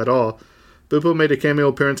Bubo at all. Bubo made a cameo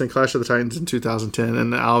appearance in Clash of the Titans in 2010,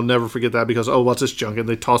 and I'll never forget that because, what's this junk? And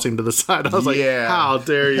they toss him to the side. I was like, how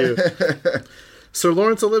dare you? Sir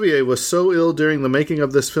Laurence Olivier was so ill during the making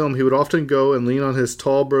of this film, he would often go and lean on his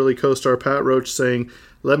tall, burly co-star Pat Roach, saying,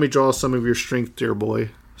 "Let me draw some of your strength, dear boy."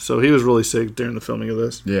 So he was really sick during the filming of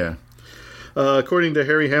this. Yeah. According to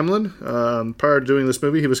Harry Hamlin, prior to doing this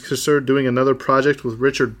movie, he was considered doing another project with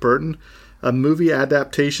Richard Burton, a movie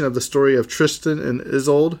adaptation of the story of Tristan and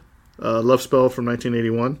Isolde, love spell from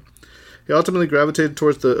 1981. He ultimately gravitated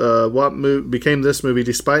towards what became this movie,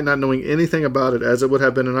 despite not knowing anything about it, as it would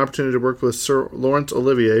have been an opportunity to work with Sir Laurence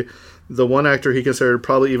Olivier, the one actor he considered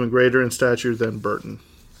probably even greater in stature than Burton.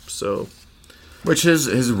 So, which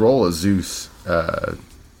his role as Zeus,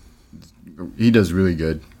 he does really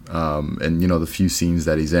good. And the few scenes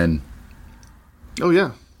that he's in. Oh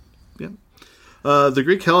yeah. The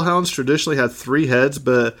Greek hellhounds traditionally had 3 heads,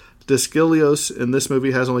 but Dysgilios in this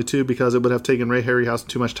movie has only 2 because it would have taken Ray Harryhausen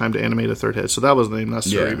too much time to animate a 3rd head. So that was the name, not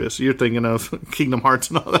Cerberus. You're thinking of Kingdom Hearts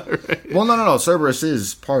and all that, right? Well, no. Cerberus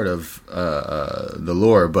is part of the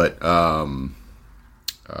lore, but I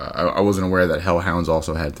wasn't aware that hellhounds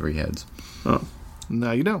also had 3 heads. Oh,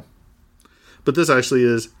 now you know. But this actually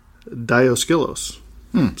is Dioskilos.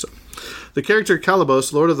 So, the character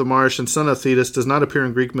Calibos, Lord of the Marsh and son of Thetis, does not appear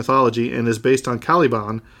in Greek mythology and is based on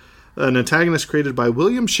Caliban, an antagonist created by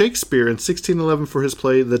William Shakespeare in 1611 for his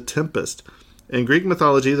play The Tempest. In Greek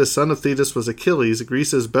mythology, the son of Thetis was Achilles,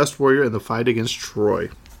 Greece's best warrior in the fight against Troy.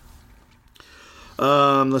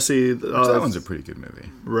 Let's see. That one's a pretty good movie.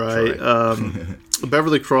 Right.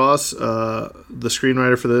 Beverly Cross, the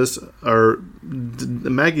screenwriter for this, or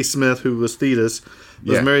Maggie Smith, who was Thetis,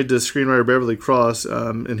 was married to screenwriter Beverly Cross,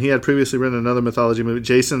 and he had previously written another mythology movie,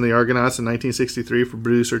 Jason and the Argonauts, in 1963 for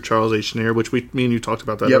producer Charles H. Schneer, which me and you talked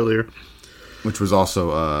about that earlier. Which was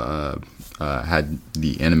also had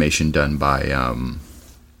the animation done by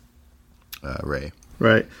Ray.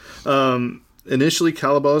 Right. Initially,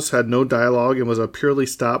 Calibos had no dialogue and was a purely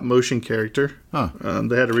stop-motion character. Huh.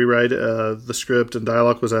 They had to rewrite the script, and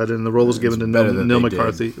dialogue was added, and the role was given to Neil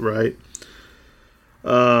McCarthy. Right.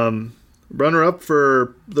 Runner-up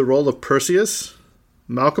for the role of Perseus,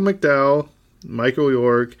 Malcolm McDowell, Michael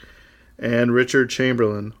York, and Richard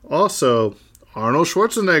Chamberlain. Also, Arnold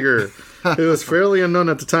Schwarzenegger, who was fairly unknown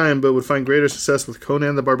at the time but would find greater success with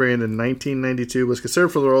Conan the Barbarian in 1992, was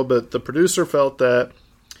considered for the role, but the producer felt that,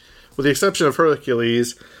 with the exception of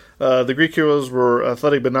Hercules, the Greek heroes were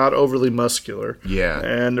athletic but not overly muscular. Yeah.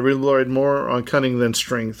 And relied more on cunning than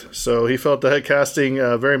strength. So he felt that casting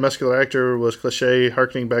a very muscular actor was cliche,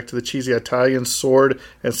 harkening back to the cheesy Italian sword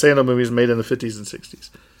and sandal movies made in the 50s and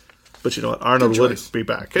 60s. But you know what? Arnold would be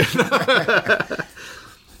back. He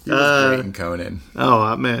was great in Conan.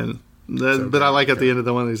 Oh, man. But I like at the end of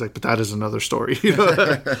the one, he's like, but that is another story.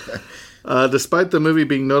 Despite the movie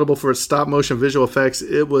being notable for its stop-motion visual effects,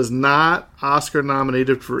 it was not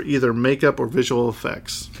Oscar-nominated for either makeup or visual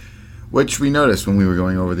effects. Which we noticed when we were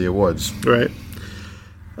going over the awards. Right.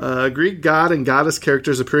 Greek god and goddess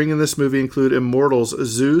characters appearing in this movie include immortals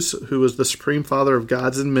Zeus, who was the supreme father of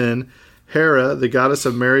gods and men, Hera, the goddess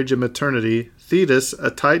of marriage and maternity, Thetis,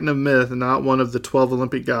 a titan of myth, not one of the 12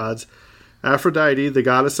 Olympic gods, Aphrodite, the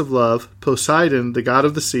goddess of love, Poseidon, the god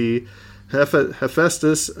of the sea,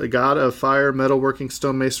 Hephaestus, a god of fire, metalworking,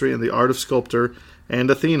 stonemasonry, and the art of sculptor, and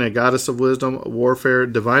Athena, goddess of wisdom, warfare,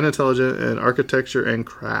 divine intelligence, and architecture and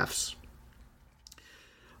crafts.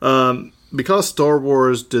 Because Star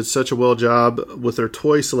Wars did such a well job with their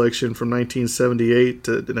toy selection from 1978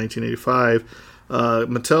 to 1985,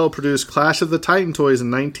 Mattel produced Clash of the Titan toys in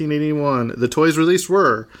 1981. The toys released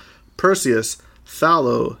were Perseus,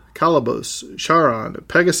 Thallo, Calibos, Charon,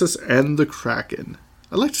 Pegasus, and the Kraken.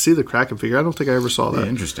 I'd like to see the Kraken figure. I don't think I ever saw that. Yeah,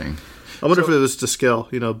 interesting. I wonder if it was to scale,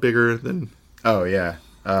 bigger than... Oh, yeah.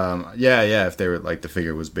 If they were like the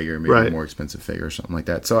figure was bigger, maybe a more expensive figure or something like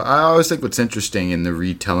that. So I always think what's interesting in the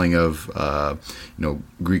retelling of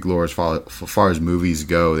Greek lore as far as movies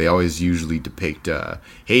go, they always usually depict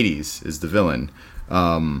Hades as the villain.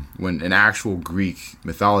 When in actual Greek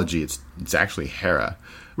mythology, it's actually Hera,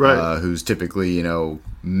 who's typically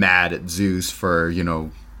mad at Zeus for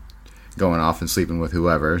going off and sleeping with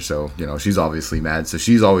whoever. So, she's obviously mad. So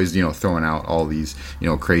she's always, throwing out all these,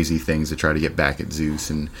 crazy things to try to get back at Zeus.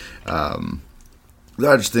 And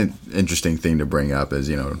That's the interesting thing to bring up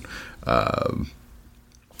is,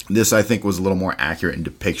 this, I think, was a little more accurate in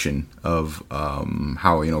depiction of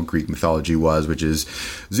how, Greek mythology was, which is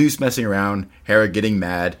Zeus messing around, Hera getting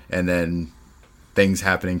mad, and then things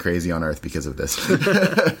happening crazy on Earth because of this.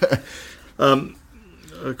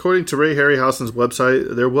 According to Ray Harryhausen's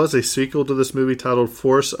website, there was a sequel to this movie titled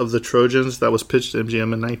Force of the Trojans that was pitched to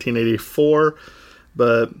MGM in 1984,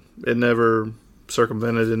 but it never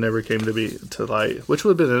circumvented and never came to light, which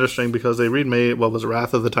would have been interesting because they remade what was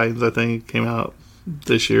Wrath of the Titans, I think, came out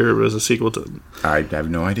this year. It was a sequel to... I have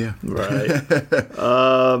no idea. Right.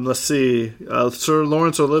 Let's see. Sir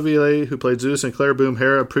Laurence Olivier, who played Zeus, and Claire Boom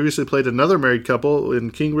Hera, previously played another married couple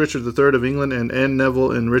in King Richard III of England and Anne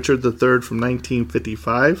Neville in Richard III from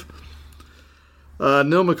 1955.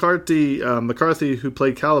 Neil McCarthy, who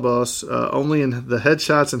played Calibos, only in the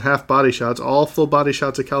headshots and half body shots. All full body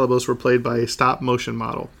shots of Calibos were played by a stop motion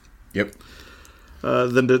model. Yep.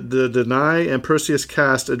 The Danae and Perseus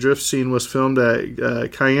cast adrift scene was filmed at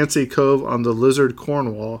Kyancy Cove on the Lizard,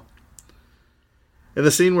 Cornwall. In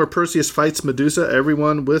the scene where Perseus fights Medusa,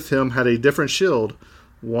 everyone with him had a different shield.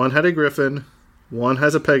 One had a griffin, one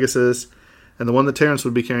has a Pegasus, and the one that Terrence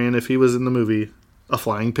would be carrying if he was in the movie, a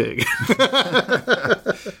flying pig.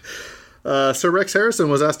 Sir Rex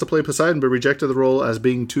Harrison was asked to play Poseidon, but rejected the role as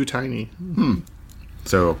being too tiny.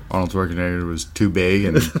 So Arnold Schwarzenegger was too big,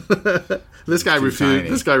 and this guy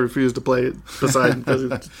refused. This guy refused to play Poseidon because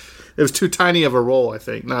it was too tiny of a role. I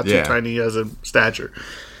think not too tiny as a stature.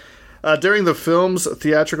 During the film's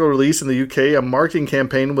theatrical release in the UK, a marketing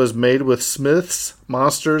campaign was made with Smith's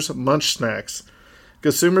Monsters Munch Snacks.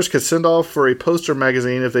 Consumers could send off for a poster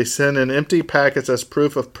magazine if they send in empty packets as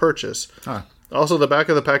proof of purchase. Huh. Also, the back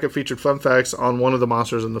of the packet featured fun facts on one of the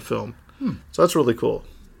monsters in the film. So that's really cool.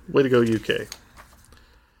 Way to go, UK.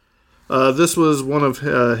 This was one of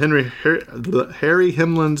Harry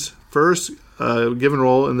Himlin's first given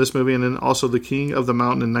role in this movie, and then also The King of the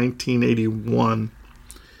Mountain in 1981.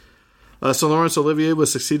 So Laurence Olivier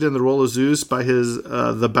was succeeded in the role of Zeus by his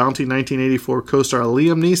The Bounty 1984 co-star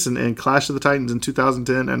Liam Neeson in Clash of the Titans in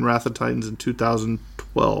 2010 and Wrath of the Titans in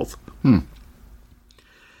 2012.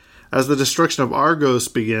 As the destruction of Argos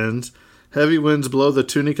begins, heavy winds blow the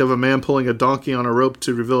tunic of a man pulling a donkey on a rope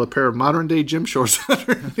to reveal a pair of modern-day gym shorts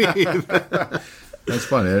underneath. That's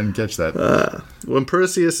funny. I didn't catch that. When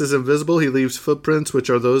Perseus is invisible, he leaves footprints,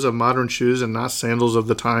 which are those of modern shoes and not sandals of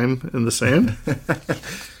the time, in the sand.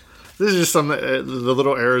 This is just some the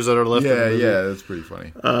little errors that are left. Yeah, that's pretty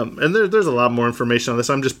funny. And there's a lot more information on this.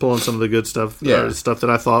 I'm just pulling some of the good stuff, stuff that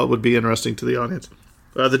I thought would be interesting to the audience.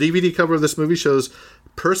 The DVD cover of this movie shows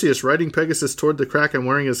Perseus riding Pegasus toward the Kraken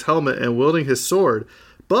wearing his helmet and wielding his sword,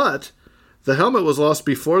 but the helmet was lost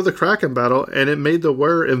before the Kraken battle, and it made the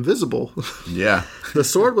wearer invisible. Yeah. The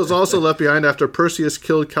sword was also left behind after Perseus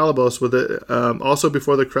killed Calibos with it, also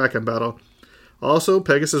before the Kraken battle. Also,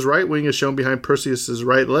 Pegasus' right wing is shown behind Perseus'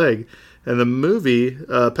 right leg. In the movie,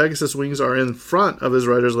 Pegasus' wings are in front of his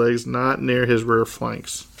rider's legs, not near his rear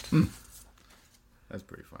flanks. That's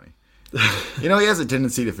pretty funny. He has a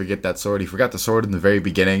tendency to forget that sword. He forgot the sword in the very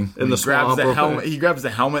beginning. He grabs the helmet. He grabs the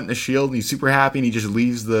helmet and the shield, and he's super happy. And he just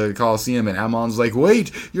leaves the Colosseum. And Ammon's like,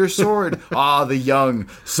 "Wait, your sword!" The young,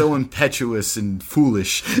 so impetuous and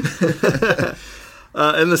foolish.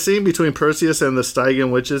 In the scene between Perseus and the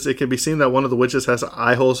Stygian witches, it can be seen that one of the witches has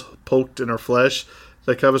eye holes poked in her flesh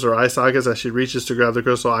that covers her eye sockets as she reaches to grab the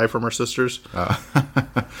crystal eye from her sisters.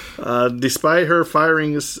 Despite her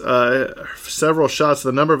firing several shots,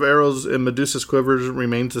 the number of arrows in Medusa's quivers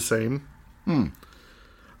remains the same.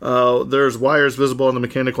 There's wires visible on the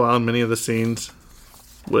mechanical eye in many of the scenes,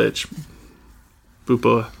 which...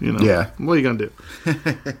 Boopa, Yeah. What are you going to do?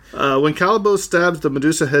 When Calibos stabs the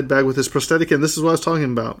Medusa head back with his prosthetic, and this is what I was talking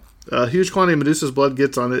about, a huge quantity of Medusa's blood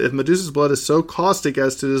gets on it. If Medusa's blood is so caustic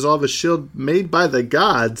as to dissolve a shield made by the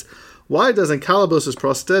gods, why doesn't Calibos'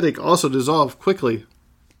 prosthetic also dissolve quickly?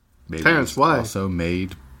 Maybe Terrence, why? Also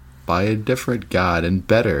made by a different god and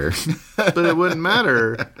better. But it wouldn't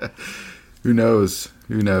matter. Who knows?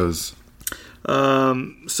 So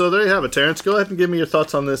there you have it, Terrence. Go ahead and give me your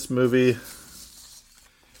thoughts on this movie.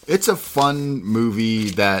 It's a fun movie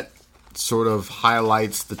that sort of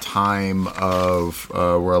highlights the time of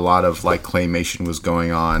where a lot of claymation was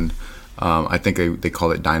going on. I think they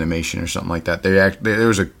call it Dynamation or something like that. There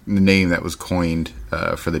was a name that was coined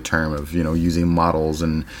for the term of using models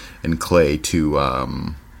and clay to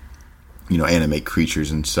animate creatures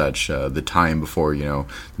and such. The time before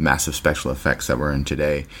massive special effects that we're in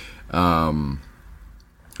today.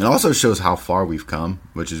 It also shows how far we've come,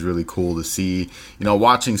 which is really cool to see.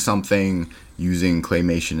 Watching something using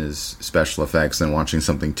claymation as special effects and watching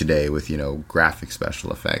something today with, graphic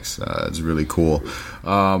special effects. It's really cool.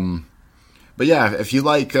 But yeah, if you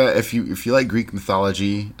like if you like Greek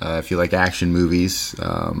mythology, if you like action movies,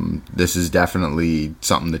 this is definitely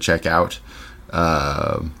something to check out.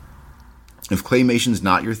 If claymation's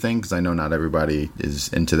not your thing, because I know not everybody is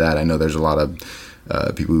into that. I know there's a lot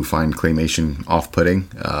of people who find claymation off-putting.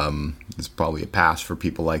 It's probably a pass for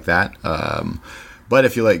people like that. But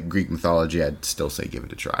if you like Greek mythology, I'd still say give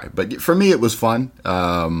it a try. But for me, it was fun.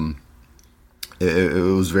 It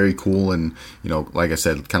was very cool, and like I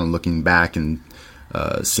said, kind of looking back and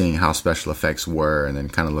seeing how special effects were, and then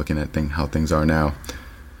kind of looking at how things are now.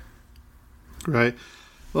 Right.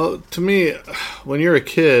 Well, to me, when you're a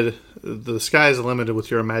kid, the sky is limited with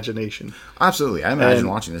your imagination. Absolutely, I imagine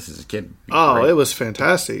watching this as a kid. Oh, it was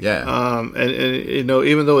fantastic. Yeah. And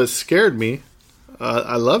even though it scared me,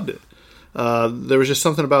 I loved it. There was just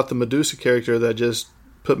something about the Medusa character that just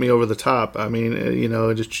put me over the top. I mean, you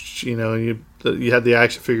had the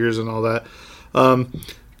action figures and all that.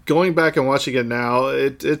 Going back and watching it now,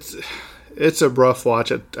 it's a rough watch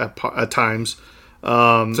at times.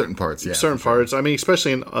 Certain parts, yeah. Certain parts. I mean,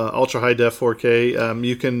 especially in ultra high def 4K,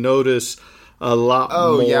 you can notice a lot more.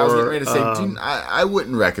 Oh, yeah, I was getting ready to say, I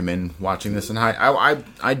wouldn't recommend watching this in high.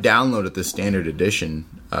 I downloaded the standard edition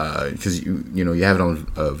because you have it on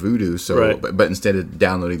Vudu. So, right. but instead of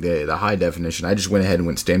downloading the high definition, I just went ahead and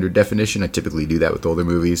went standard definition. I typically do that with older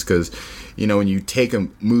movies because when you take a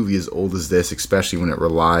movie as old as this, especially when it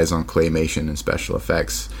relies on claymation and special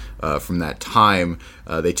effects from that time,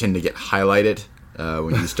 they tend to get highlighted.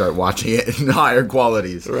 When you start watching it in higher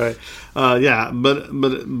qualities, right? Yeah,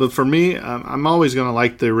 but for me, I'm always going to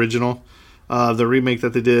like the original. The remake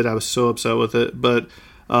that they did, I was so upset with it, but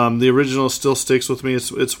the original still sticks with me.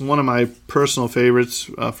 It's one of my personal favorites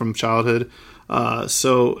from childhood.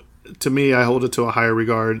 So to me, I hold it to a higher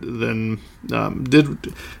regard than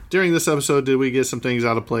during this episode. Did we get some things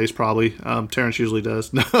out of place? Probably. Terrence usually does,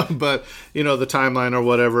 but the timeline or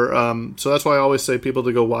whatever. So that's why I always say people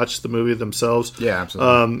to go watch the movie themselves. Yeah,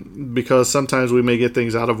 absolutely. Because sometimes we may get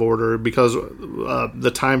things out of order because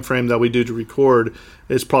the time frame that we do to record.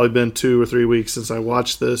 It's probably been 2 or 3 weeks since I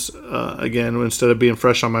watched this again. Instead of being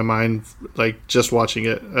fresh on my mind, like just watching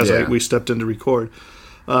it as we stepped in to record.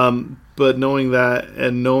 But knowing that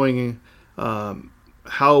and knowing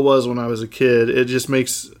how it was when I was a kid, it just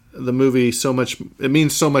makes the movie so much. It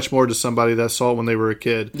means so much more to somebody that saw it when they were a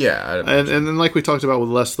kid. Yeah, and then like we talked about with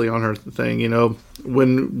Leslie on her thing,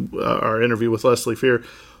 when our interview with Leslie Fear,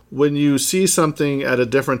 when you see something at a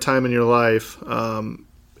different time in your life,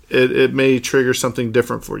 it may trigger something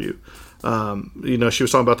different for you. She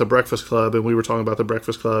was talking about the Breakfast Club, and we were talking about the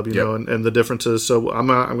Breakfast Club, and the differences. So I'm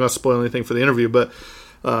not going to spoil anything for the interview, but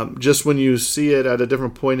just when you see it at a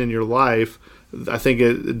different point in your life, I think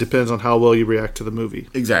it depends on how well you react to the movie.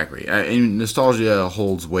 Exactly. And nostalgia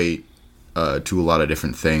holds weight to a lot of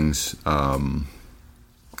different things,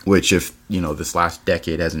 which if, this last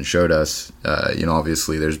decade hasn't showed us,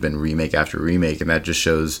 obviously there's been remake after remake, and that just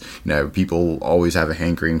shows, people always have a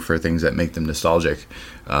hankering for things that make them nostalgic.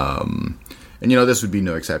 And, this would be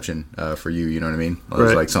no exception for you, you know what I mean? It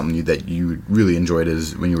was like something that you really enjoyed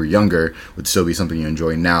as when you were younger would still be something you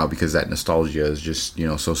enjoy now because that nostalgia is just,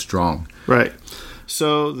 so strong. Right.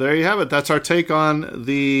 So there you have it. That's our take on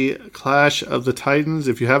the Clash of the Titans.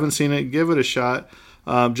 If you haven't seen it, give it a shot.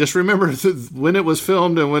 Just remember when it was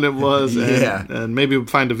filmed and when it was, and maybe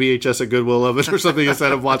find a VHS at Goodwill of it or something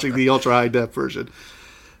instead of watching the ultra high def version.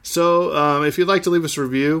 So if you'd like to leave us a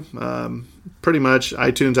review, pretty much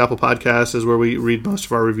iTunes, Apple Podcasts is where we read most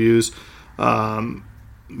of our reviews.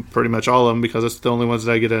 Pretty much all of them because it's the only ones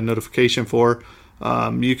that I get a notification for.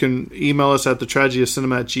 You can email us at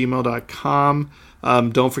thetragedyofcinema@gmail.com.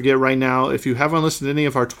 Don't forget right now, if you haven't listened to any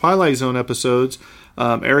of our Twilight Zone episodes,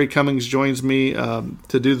 Eric Cummings joins me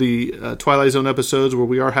to do the Twilight Zone episodes where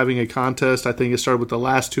we are having a contest. I think it started with the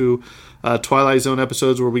last 2 Twilight Zone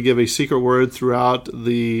episodes where we give a secret word throughout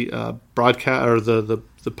the broadcast or the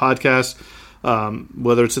podcast,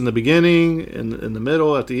 whether it's in the beginning, in the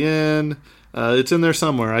middle, at the end. It's in there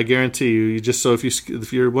somewhere, I guarantee you.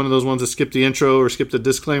 If you're one of those ones that skip the intro or skip the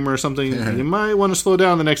disclaimer or something, you might want to slow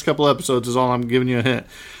down the next couple episodes is all I'm giving you a hint.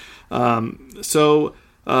 So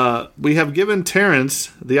we have given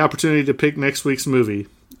Terrence the opportunity to pick next week's movie.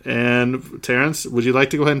 And Terrence, would you like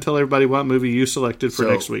to go ahead and tell everybody what movie you selected for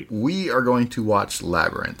next week? We are going to watch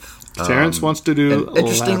Labyrinth. Terrence wants to do. And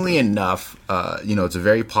interestingly enough, it's a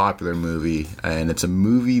very popular movie, and it's a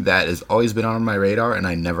movie that has always been on my radar, and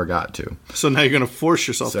I never got to. So now you're going to force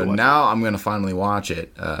yourself to watch it. So now I'm going to finally watch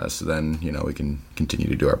it, so then we can continue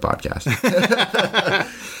to do our podcast.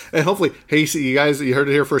 And hopefully, hey, you guys, you heard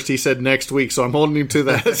it here first. He said next week, so I'm holding him to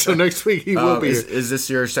that. So next week he will be here. Is this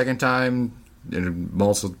your second time?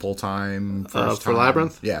 Multiple time? First for time?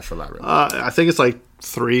 Labyrinth? Yeah, for Labyrinth. I think it's like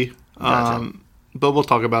 3. Gotcha. But we'll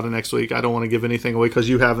talk about it next week. I don't want to give anything away because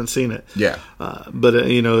you haven't seen it. Yeah. But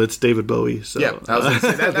it's David Bowie. So. Yeah, I was going to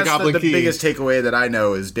say, that's Goblin the King. biggest takeaway that I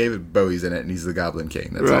know is David Bowie's in it, and he's the Goblin King.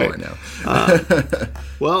 That's all I know.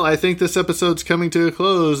 Well, I think this episode's coming to a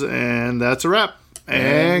close, and that's a wrap.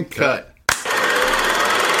 And cut.